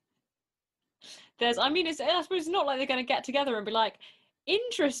like, I suppose it's not like they're going to get together and be like,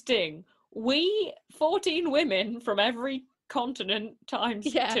 interesting, we 14 women from every continent times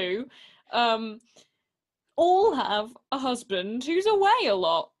 2 all have a husband who's away a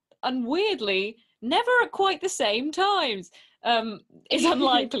lot and weirdly never at quite the same times. It's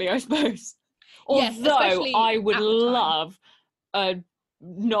unlikely, I suppose. Although I would love a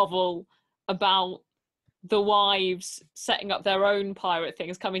novel about the wives setting up their own pirate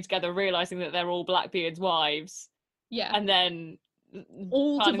things, coming together, realizing that they're all Blackbeard's wives, and then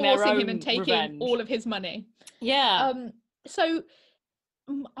all divorcing him and taking revenge. All of his money. So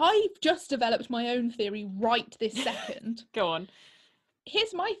I've just developed my own theory right this second. Go on.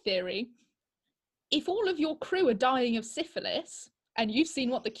 Here's my theory. If all of your crew are dying of syphilis and you've seen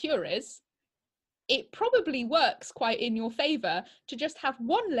what the cure is, it probably works quite in your favour to just have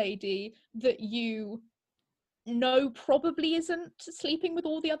one lady that you know probably isn't sleeping with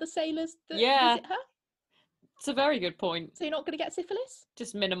all the other sailors that visit her. It's a very good point. So you're not going to get syphilis?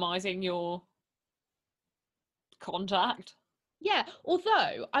 Just minimising your contact. Yeah,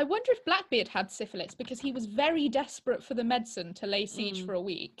 although I wonder if Blackbeard had syphilis because he was very desperate for the medicine to lay siege for a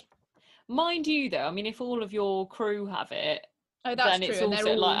week. Mind you, though, I mean, if all of your crew have it, then it's true.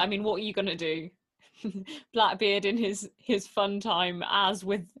 Also like, I mean, what are you going to do? Blackbeard in his fun time, as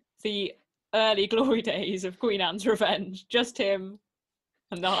with the early glory days of Queen Anne's Revenge, just him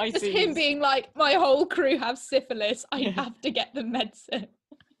and the high seas. Just him being like, my whole crew have syphilis, I have to get the medicine.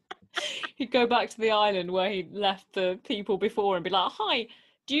 He'd go back to the island where he left the people before and be like, hi,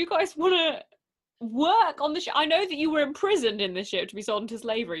 do you guys want to work on the ship? I know that you were imprisoned in the ship to be sold into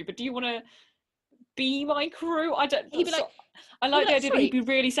slavery, but do you want to be my crew? I don't. He'd be like, I like the idea that he'd be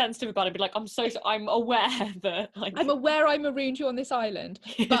really sensitive about it. Be like, I'm aware that I'm aware I marooned you on this island,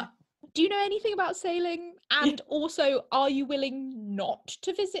 but do you know anything about sailing? And also, are you willing not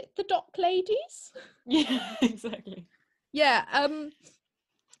to visit the dock ladies? Yeah, exactly. Yeah.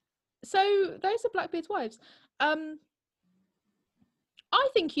 So those are Blackbeard's wives. I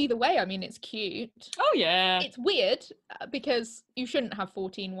think either way, I mean, it's cute. Oh yeah. It's weird because you shouldn't have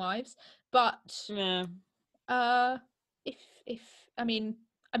 14 wives, but if I mean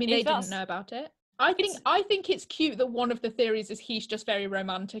they didn't know about it. I think it's cute that one of the theories is he's just very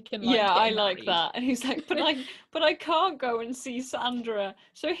romantic and like I like that. And he's like, but I can't go and see Sandra.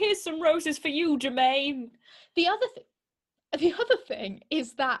 So here's some roses for you, Jermaine. The other thing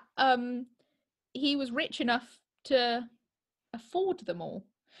is that he was rich enough to afford them all,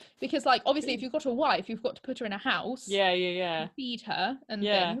 because like obviously if you've got a wife, you've got to put her in a house, and feed her and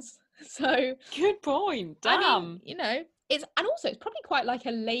things. So good point. Damn. I mean, you know, it's probably quite like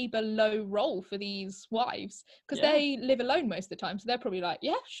a labor low role for these wives because they live alone most of the time, so they're probably like,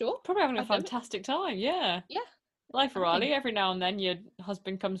 yeah, sure, probably having a fantastic time. Like for Raleigh, every now and then your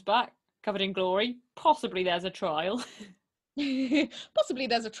husband comes back covered in glory, possibly there's a trial. Possibly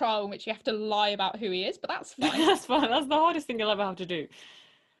there's a trial in which you have to lie about who he is, but that's fine. That's fine. That's the hardest thing you'll ever have to do.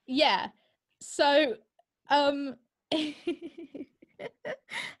 Yeah. So, just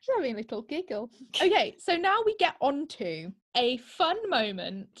having a little giggle. Okay, so now we get on to a fun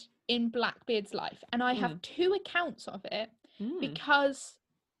moment in Blackbeard's life, and I have two accounts of it because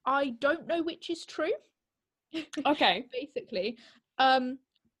I don't know which is true. Okay. Basically.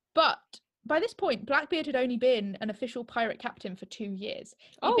 But by this point, Blackbeard had only been an official pirate captain for 2 years.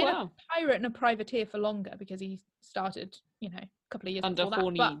 He'd been a pirate and a privateer for longer because he started, a couple of years under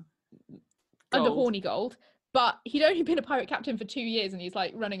before that. Under Horny Gold. But he'd only been a pirate captain for 2 years and he's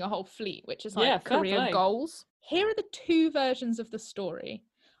like running a whole fleet, which is like career goals. Here are the two versions of the story.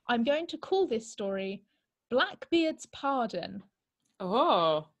 I'm going to call this story Blackbeard's Pardon.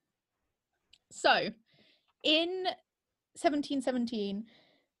 Oh. So, in 1717,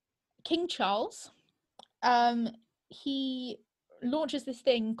 King Charles, he launches this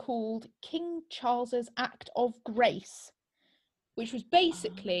thing called King Charles's Act of Grace, which was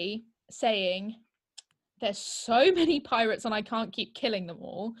basically saying there's so many pirates and I can't keep killing them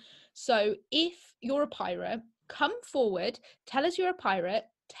all. So if you're a pirate, come forward, tell us you're a pirate,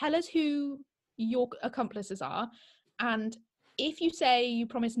 tell us who your accomplices are, and if you say you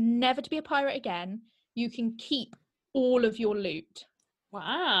promise never to be a pirate again, you can keep all of your loot.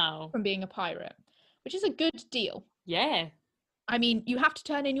 Wow. From being a pirate, which is a good deal. Yeah. I mean, you have to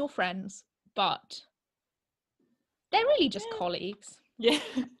turn in your friends, but they're really just colleagues. Yeah.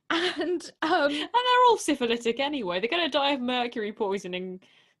 And they're all syphilitic anyway. They're going to die of mercury poisoning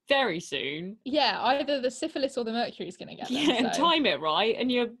very soon. Yeah, either the syphilis or the mercury's going to get them. Yeah, and so. time it right,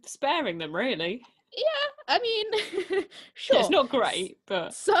 and you're sparing them, really. Yeah, I mean, sure. Yeah, it's not great,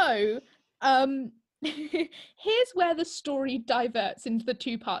 but... So, here's where the story diverts into the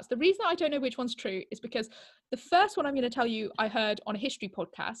two parts. The reason I don't know which one's true is because the first one I'm going to tell you I heard on a history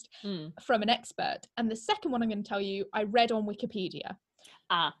podcast from an expert, and the second one I'm going to tell you I read on Wikipedia.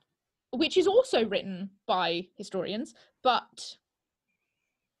 Which is also written by historians, but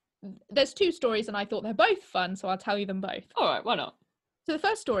there's two stories and I thought they're both fun, so I'll tell you them both. All right, why not? So the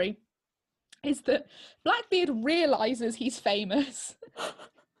first story is that Blackbeard realises he's famous.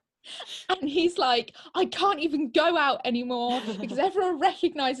 And he's like, I can't even go out anymore because everyone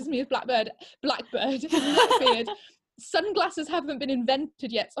recognises me as Blackbeard. Sunglasses haven't been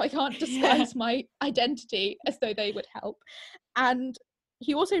invented yet, so I can't disguise my identity, as though they would help. And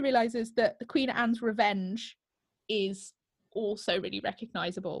he also realises that the Queen Anne's Revenge is also really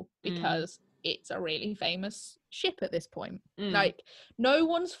recognisable because it's a really famous ship at this point. Like, no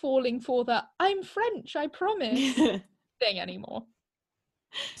one's falling for the I'm French, I promise thing anymore.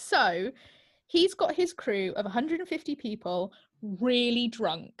 So he's got his crew of 150 people really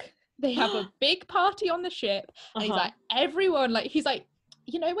drunk. They have a big party on the ship, and he's like, everyone, like, he's like,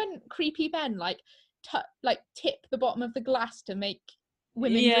 you know when creepy men like tip the bottom of the glass to make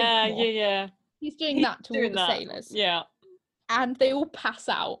women drink more? Yeah. He's doing that to all the sailors. Yeah. And they all pass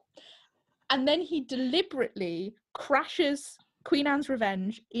out. And then he deliberately crashes Queen Anne's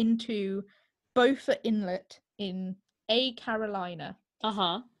Revenge into Beaufort Inlet in Carolina.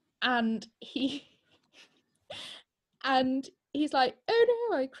 And he's like, oh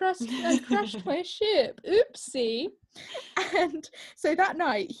no, I crashed my ship. Oopsie. And so that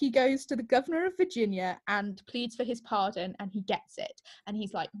night he goes to the governor of Virginia and pleads for his pardon, and he gets it. And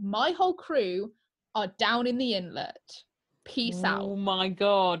he's like, my whole crew are down in the inlet. Peace out. Oh my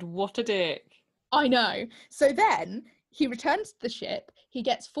god, what a dick. I know. So then he returns to the ship, he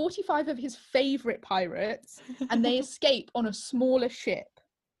gets 45 of his favourite pirates, and they escape on a smaller ship.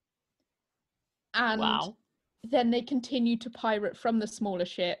 And then they continue to pirate from the smaller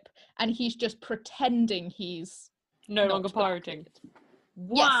ship, and he's just pretending he's no longer pirating.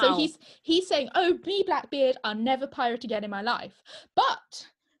 Wow. Yeah, so he's saying, oh, me, Blackbeard, I'll never pirate again in my life. But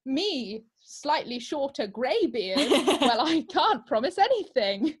me, slightly shorter greybeard, well, I can't promise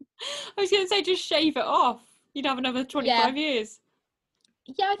anything. I was going to say, just shave it off. You'd have another 25 years.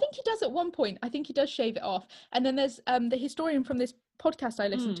 Yeah, I think he does at one point. I think he does shave it off. And then there's the historian from this podcast I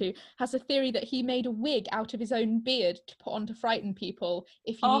listened to has a theory that he made a wig out of his own beard to put on to frighten people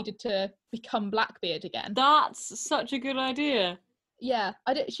if he needed to become Blackbeard again. That's such a good idea. Yeah,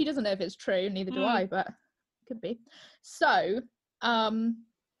 she doesn't know if it's true, neither do I, but it could be. So, then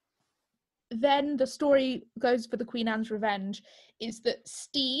the story goes for the Queen Anne's Revenge is that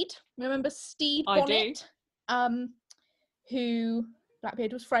Steed, remember Steed Bonnet? Who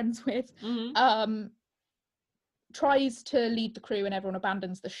Blackbeard was friends with, tries to lead the crew and everyone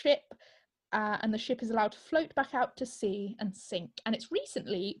abandons the ship, and the ship is allowed to float back out to sea and sink. And it's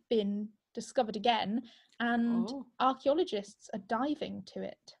recently been discovered again, and archaeologists are diving to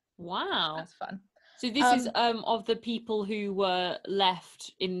it. Wow. That's fun. So this is of the people who were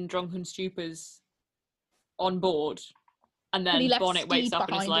left in drunken stupors on board, and then Bonnet wakes up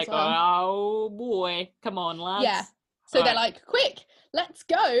and is like, oh boy, come on, lads. Yeah. So they're like, quick, let's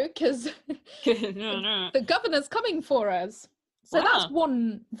go, because the governor's coming for us. So that's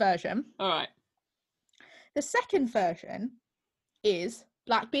one version. All right. The second version is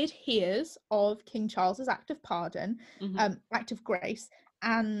Blackbeard hears of King Charles's act of pardon, act of grace,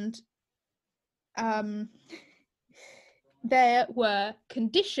 and there were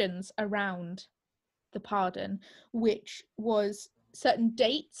conditions around the pardon, which was certain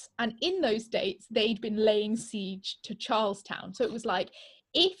dates, and in those dates they'd been laying siege to Charlestown. So it was like,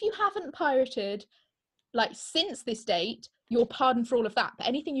 if you haven't pirated like since this date, you're pardoned for all of that, but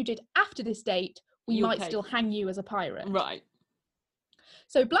anything you did after this date, we might still hang you as a pirate. Right.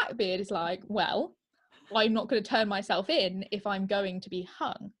 So Blackbeard is like, well, I'm not going to turn myself in if I'm going to be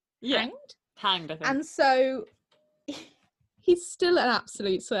hung. Hanged, I think. And so he's still an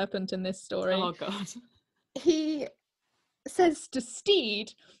absolute serpent in this story. Oh god. He says to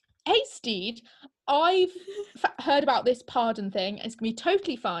Steed, hey Steed, I've heard about this pardon thing. It's going to be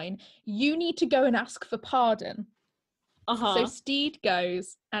totally fine. You need to go and ask for pardon. So Steed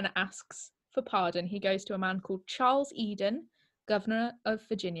goes and asks for pardon. He goes to a man called Charles Eden, governor of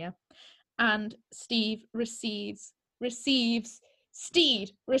Virginia, and Steve receives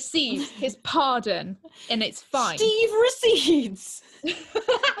Steed receives his pardon, and it's fine. Steve recedes.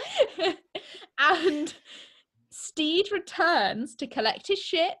 And Steed returns to collect his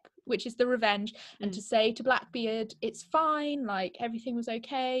ship, which is the Revenge, and to say to Blackbeard, it's fine, like everything was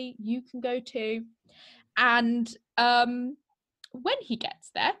okay, you can go too. And when he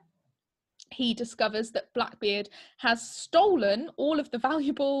gets there, he discovers that Blackbeard has stolen all of the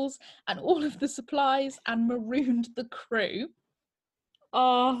valuables and all of the supplies and marooned the crew.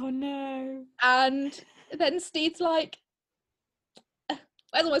 Oh no. And then Steed's like,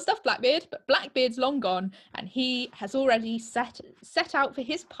 where's all my stuff, Blackbeard? But Blackbeard's long gone, and he has already set out for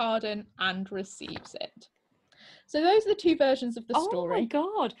his pardon and receives it. So those are the two versions of the story. Oh my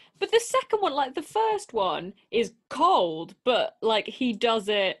god. But the second one, like the first one, is cold, but like he does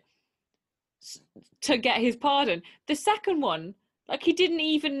it to get his pardon. The second one, like he didn't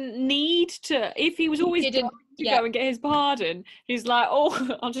even need to, if he was always trying to go and get his pardon, he's like,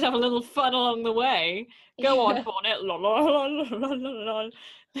 oh, I'll just have a little fun along the way. Go on, Bonnet. La, la, la, la, la, la.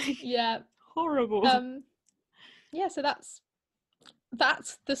 Yeah. Horrible. Yeah, so that's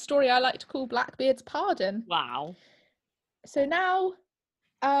the story I like to call Blackbeard's pardon. Wow. So now,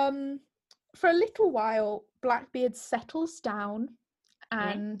 for a little while, Blackbeard settles down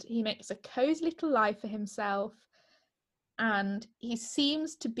and he makes a cozy little life for himself, and he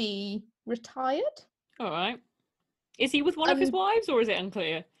seems to be retired. All right. Is he with one of his wives, or is it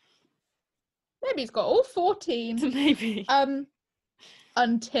unclear? Maybe he's got all 14. Maybe.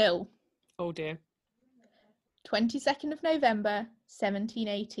 Until... Oh dear. 22nd of November,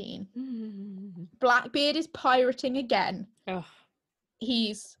 1718. Blackbeard is pirating again. Ugh.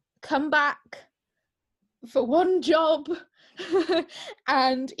 He's come back for one job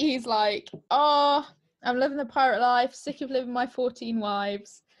and he's like, oh, I'm living the pirate life, sick of living my 14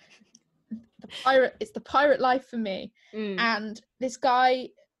 wives. It's the pirate life for me. And this guy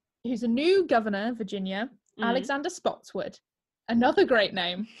who's a new governor of Virginia, Alexander Spotswood, another great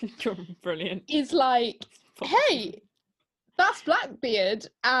name. Brilliant. Is like, hey, that's Blackbeard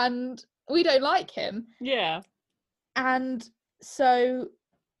and we don't like him. Yeah. And so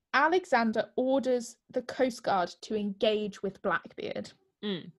Alexander orders the Coast Guard to engage with Blackbeard.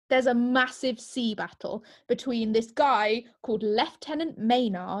 There's a massive sea battle between this guy called Lieutenant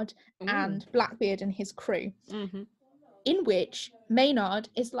Maynard and Blackbeard and his crew, in which Maynard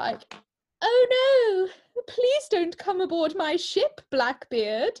is like, oh no, please don't come aboard my ship,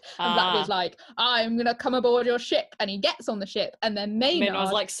 Blackbeard. And Blackbeard's like, I'm gonna come aboard your ship. And he gets on the ship, and then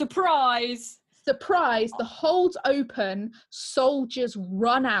Maynard's like, surprise, the holds open, soldiers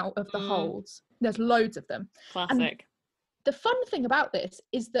run out of the holds. There's loads of them. Classic. And the fun thing about this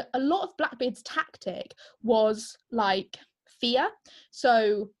is that a lot of Blackbeard's tactic was like fear.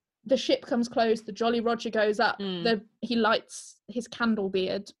 So the ship comes close, the Jolly Roger goes up, he lights his candle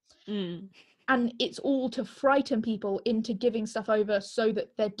beard. And it's all to frighten people into giving stuff over so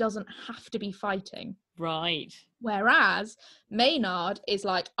that there doesn't have to be fighting. Right. Whereas Maynard is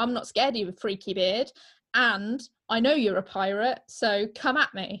like, I'm not scared of you, freaky beard, and I know you're a pirate, so come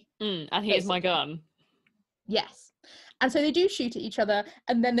at me. And here's my gun. Yes. And so they do shoot at each other,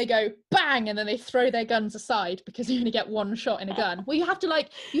 and then they go bang, and then they throw their guns aside because you only get one shot in a gun. Well, you have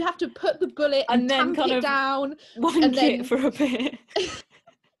to put the bullet and then tamp it down. Wank it for a bit.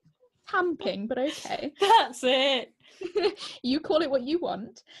 Tamping, but okay. That's it. You call it what you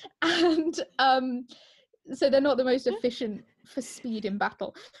want. And so they're not the most efficient for speed in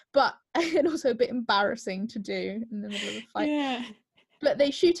battle, but and also a bit embarrassing to do in the middle of a fight. Yeah. But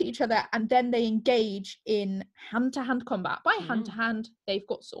they shoot at each other, and then they engage in hand-to-hand combat. By hand-to-hand, they've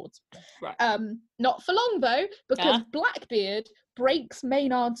got swords. Right. Not for long, though, because Blackbeard breaks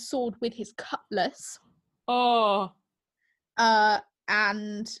Maynard's sword with his cutlass. Oh.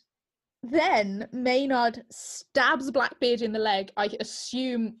 And then Maynard stabs Blackbeard in the leg, I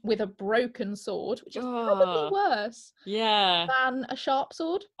assume with a broken sword, which is probably worse than a sharp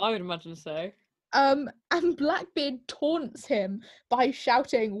sword. I would imagine so. And Blackbeard taunts him by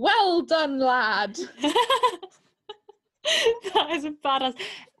shouting, "Well done, lad!" That is a badass.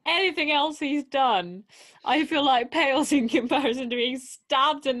 Anything else he's done, I feel like pales in comparison to being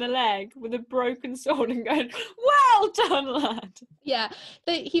stabbed in the leg with a broken sword and going, "Well done, lad!" Yeah,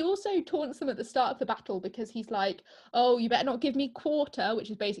 he also taunts them at the start of the battle because he's like, "Oh, you better not give me quarter," which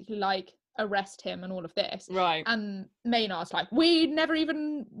is basically like, arrest him and all of this. Right. And Maynard's like, we never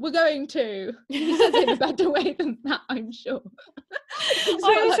even were going to. He says it in a better way than that, I'm sure.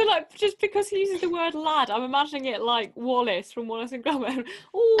 I also like, just because he uses the word lad, I'm imagining it like Wallace from Wallace and Gromit.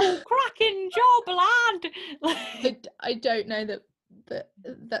 Oh, cracking job, lad. I don't know that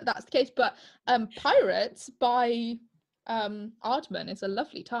that's the case, but pirates by Ardman is a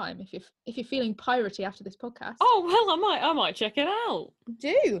lovely time if you're feeling piratey after this podcast. Oh well, I might check it out.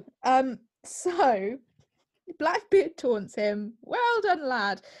 Do. So Blackbeard taunts him, "Well done,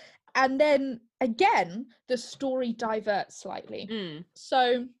 lad." And then again, the story diverts slightly.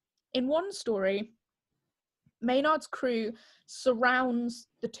 So in one story, Maynard's crew surrounds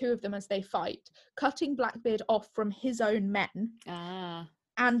the two of them as they fight, cutting Blackbeard off from his own men.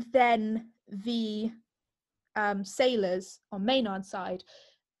 And then the sailors on Maynard's side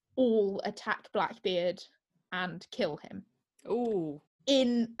all attack Blackbeard and kill him. Ooh.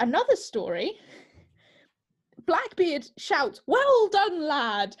 In another story, Blackbeard shouts, "Well done,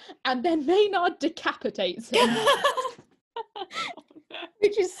 lad!" and then Maynard decapitates him.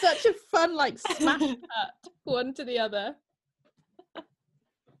 Which is such a fun, like, smash cut one to the other.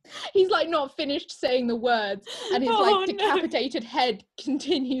 He's like not finished saying the words, and his decapitated head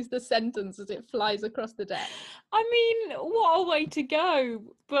continues the sentence as it flies across the deck. I mean, what a way to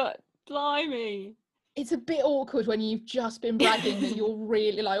go, but blimey. It's a bit awkward when you've just been bragging that you're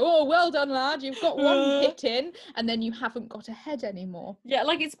really like, "Oh, well done, lad, you've got one hit in," and then you haven't got a head anymore. Yeah,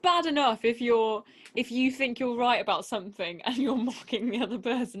 like, it's bad enough if you think you're right about something and you're mocking the other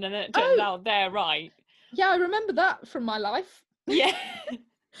person and it turns out they're right. Yeah, I remember that from my life. Yeah.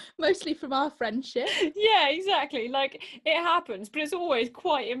 Mostly from our friendship. Yeah, exactly. Like, it happens, but it's always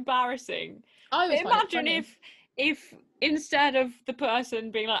quite embarrassing. Imagine if instead of the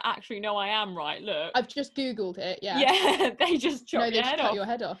person being like, "Actually, no, I am right, look, I've just Googled it," yeah, they just cut your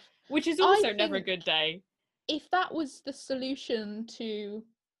head off, which is also never a good day. If that was the solution to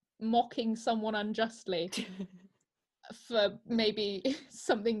mocking someone unjustly for maybe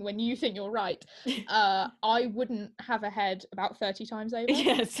something when you think you're right, I wouldn't have a head about 30 times over.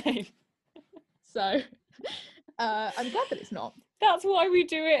 Yeah, same. So I'm glad that it's not. That's why we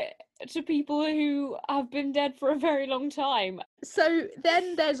do it to people who have been dead for a very long time. So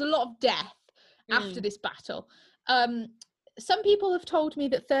then there's a lot of death after this battle. Some people have told me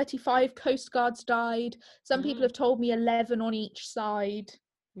that 35 Coast Guards died. Some people have told me 11 on each side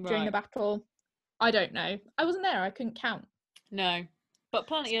during the battle. I don't know. I wasn't there. I couldn't count. No, but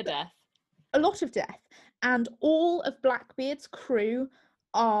plenty of death. A lot of death. And all of Blackbeard's crew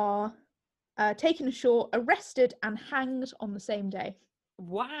are taken ashore, arrested and hanged on the same day.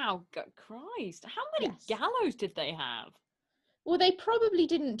 Wow, Christ. How many gallows did they have? Well, they probably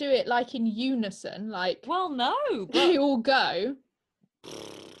didn't do it like in unison, like... Well, no, but... They all go.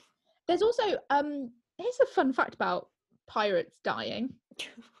 There's also, here's a fun fact about pirates dying.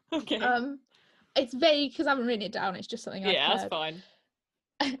 Okay. It's vague because I haven't written it down, it's just something I've heard. That's fine.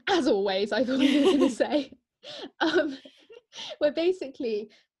 As always, I thought you were going to say. Where basically,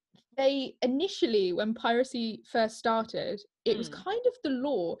 they initially, when piracy first started, it was kind of the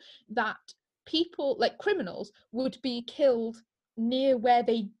law that people, like criminals, would be killed near where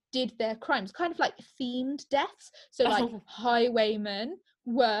they did their crimes, kind of like themed deaths. So like highwaymen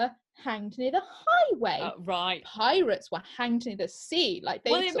were hanged near the highway. Right. Pirates were hanged near the sea. Like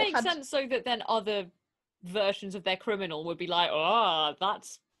they it makes sense so that then other versions of their criminal would be like, "Oh,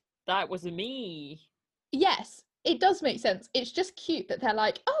 that was me." Yes, it does make sense. It's just cute that they're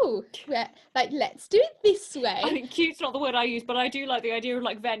like, "Oh, like let's do it this way." I mean, cute's not the word I use, but I do like the idea of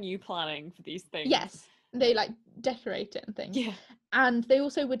like venue planning for these things. Yes, they like decorate it and things. Yeah. And they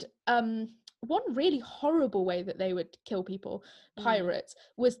also would one really horrible way that they would kill people, pirates,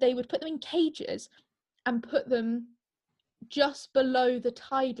 was they would put them in cages and put them just below the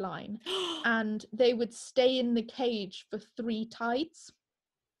tide line, and they would stay in the cage for 3 tides.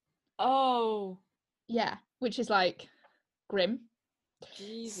 Oh. Yeah, which is like grim.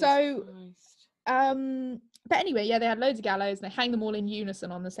 Jesus so Christ. But anyway, yeah, they had loads of gallows and they hang them all in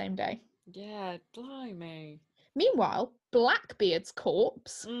unison on the same day. Yeah, blimey. Meanwhile, Blackbeard's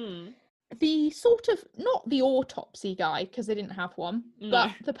corpse, the sort of, not the autopsy guy, because they didn't have one,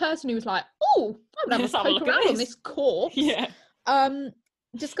 but the person who was like, "Oh, I'm going to have a poke around on this corpse." Yeah.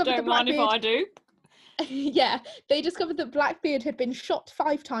 Discovered Don't mind if I do. Yeah, they discovered that Blackbeard had been shot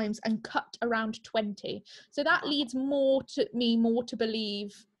 5 times and cut around 20. So that leads me more to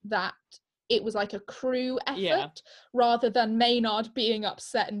believe that it was like a crew effort rather than Maynard being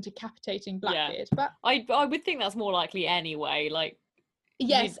upset and decapitating Blackbeard. Yeah. But I would think that's more likely anyway. Like,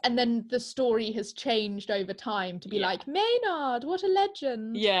 yes, and then the story has changed over time to be like, Maynard, what a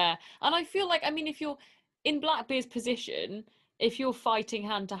legend. Yeah, and I feel like, I mean, if you're in Blackbeard's position, if you're fighting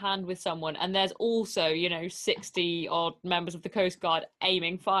hand to hand with someone and there's also, 60 odd members of the Coast Guard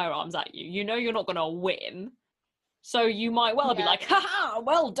aiming firearms at you, you're not going to win. So you might well be like, haha,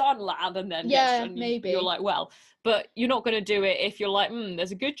 well done, lad, and then maybe you're like, well, but you're not going to do it if you're like,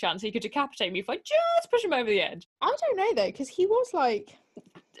 there's a good chance he could decapitate me if I just push him over the edge. I don't know though, because he was like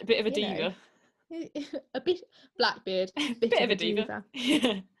a bit of a diva. A bit Blackbeard, bit of a diva.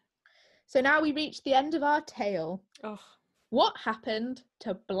 Yeah. So now we reach the end of our tale. Oh. What happened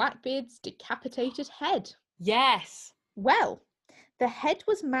to Blackbeard's decapitated head? Yes. Well, the head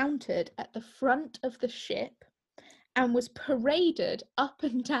was mounted at the front of the ship and was paraded up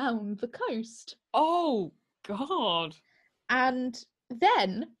and down the coast. Oh, God. And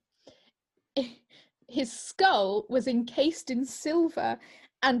then his skull was encased in silver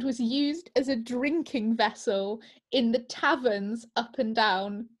and was used as a drinking vessel in the taverns up and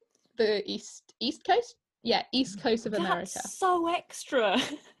down the east coast? Yeah, east coast of America. That's so extra.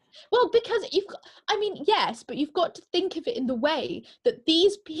 Well, because yes, but you've got to think of it in the way that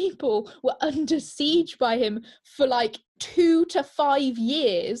these people were under siege by him for like 2 to 5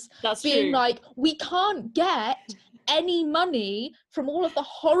 years. That's being true. Like, we can't get any money from all of the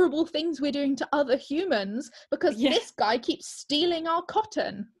horrible things we're doing to other humans because this guy keeps stealing our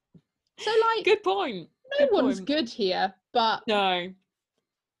cotton. So, like, good point. No one's good here, but no.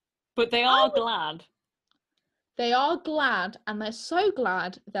 But they are glad. They are glad, and they're so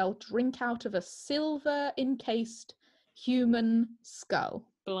glad they'll drink out of a silver-encased human skull.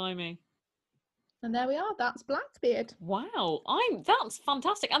 Blimey. And there we are. That's Blackbeard. Wow, that's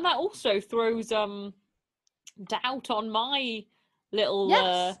fantastic, and that also throws doubt on my little.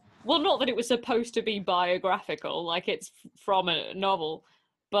 Well, not that it was supposed to be biographical, like it's from a novel,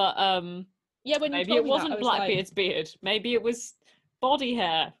 but when maybe it wasn't Blackbeard's beard. Maybe it was body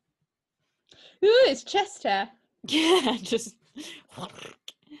hair. Ooh, it's chest hair. Yeah, just.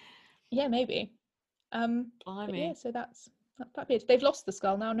 Yeah, maybe. Blimey. So that's Blackbeard. They've lost the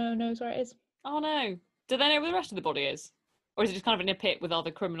skull now. No one knows where it is. Oh no! Do they know where the rest of the body is, or is it just kind of in a pit with other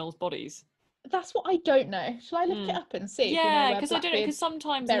criminals' bodies? That's what I don't know. Shall I look it up and see? Yeah, because I don't know. Because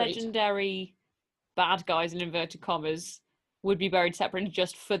sometimes legendary bad guys in inverted commas would be buried separately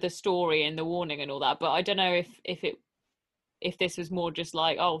just for the story and the warning and all that. But I don't know if this was more just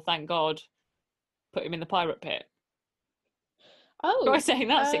like, oh, thank God, put him in the pirate pit. Oh, am I saying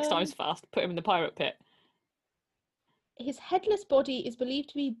that 6 times fast? Put him in the pirate pit. His headless body is believed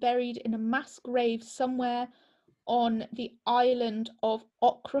to be buried in a mass grave somewhere on the island of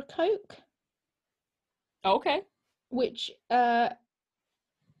Ocracoke. Okay. Which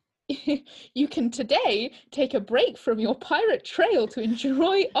you can today take a break from your pirate trail to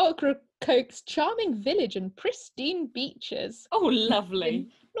enjoy Ocracoke's charming village and pristine beaches. Oh, lovely.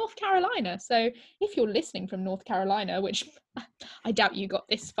 North Carolina. So if you're listening from North Carolina, which I doubt you got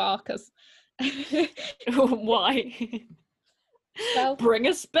this far, because why? Well, bring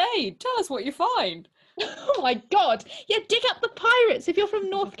a spade. Tell us what you find. Oh my God! Yeah, dig up the pirates if you're from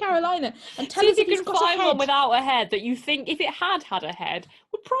North Carolina and tell us if you can find one without a head that you think, if it had a head,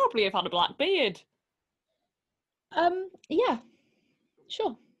 would probably have had a black beard. Yeah,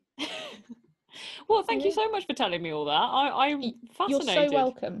 sure. Well, thank you so much for telling me all that. I'm fascinated. You're so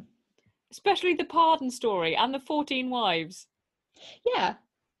welcome. Especially the pardon story and the 14 wives. Yeah,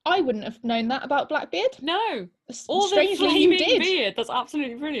 I wouldn't have known that about Blackbeard. No, or the flaming beard. That's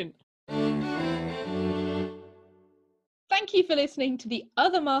absolutely brilliant. Thank you for listening to the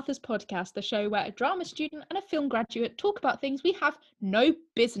Other Marthas podcast, the show where a drama student and a film graduate talk about things we have no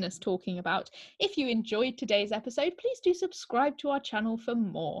business talking about. If you enjoyed today's episode, please do subscribe to our channel for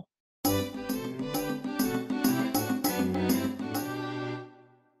more.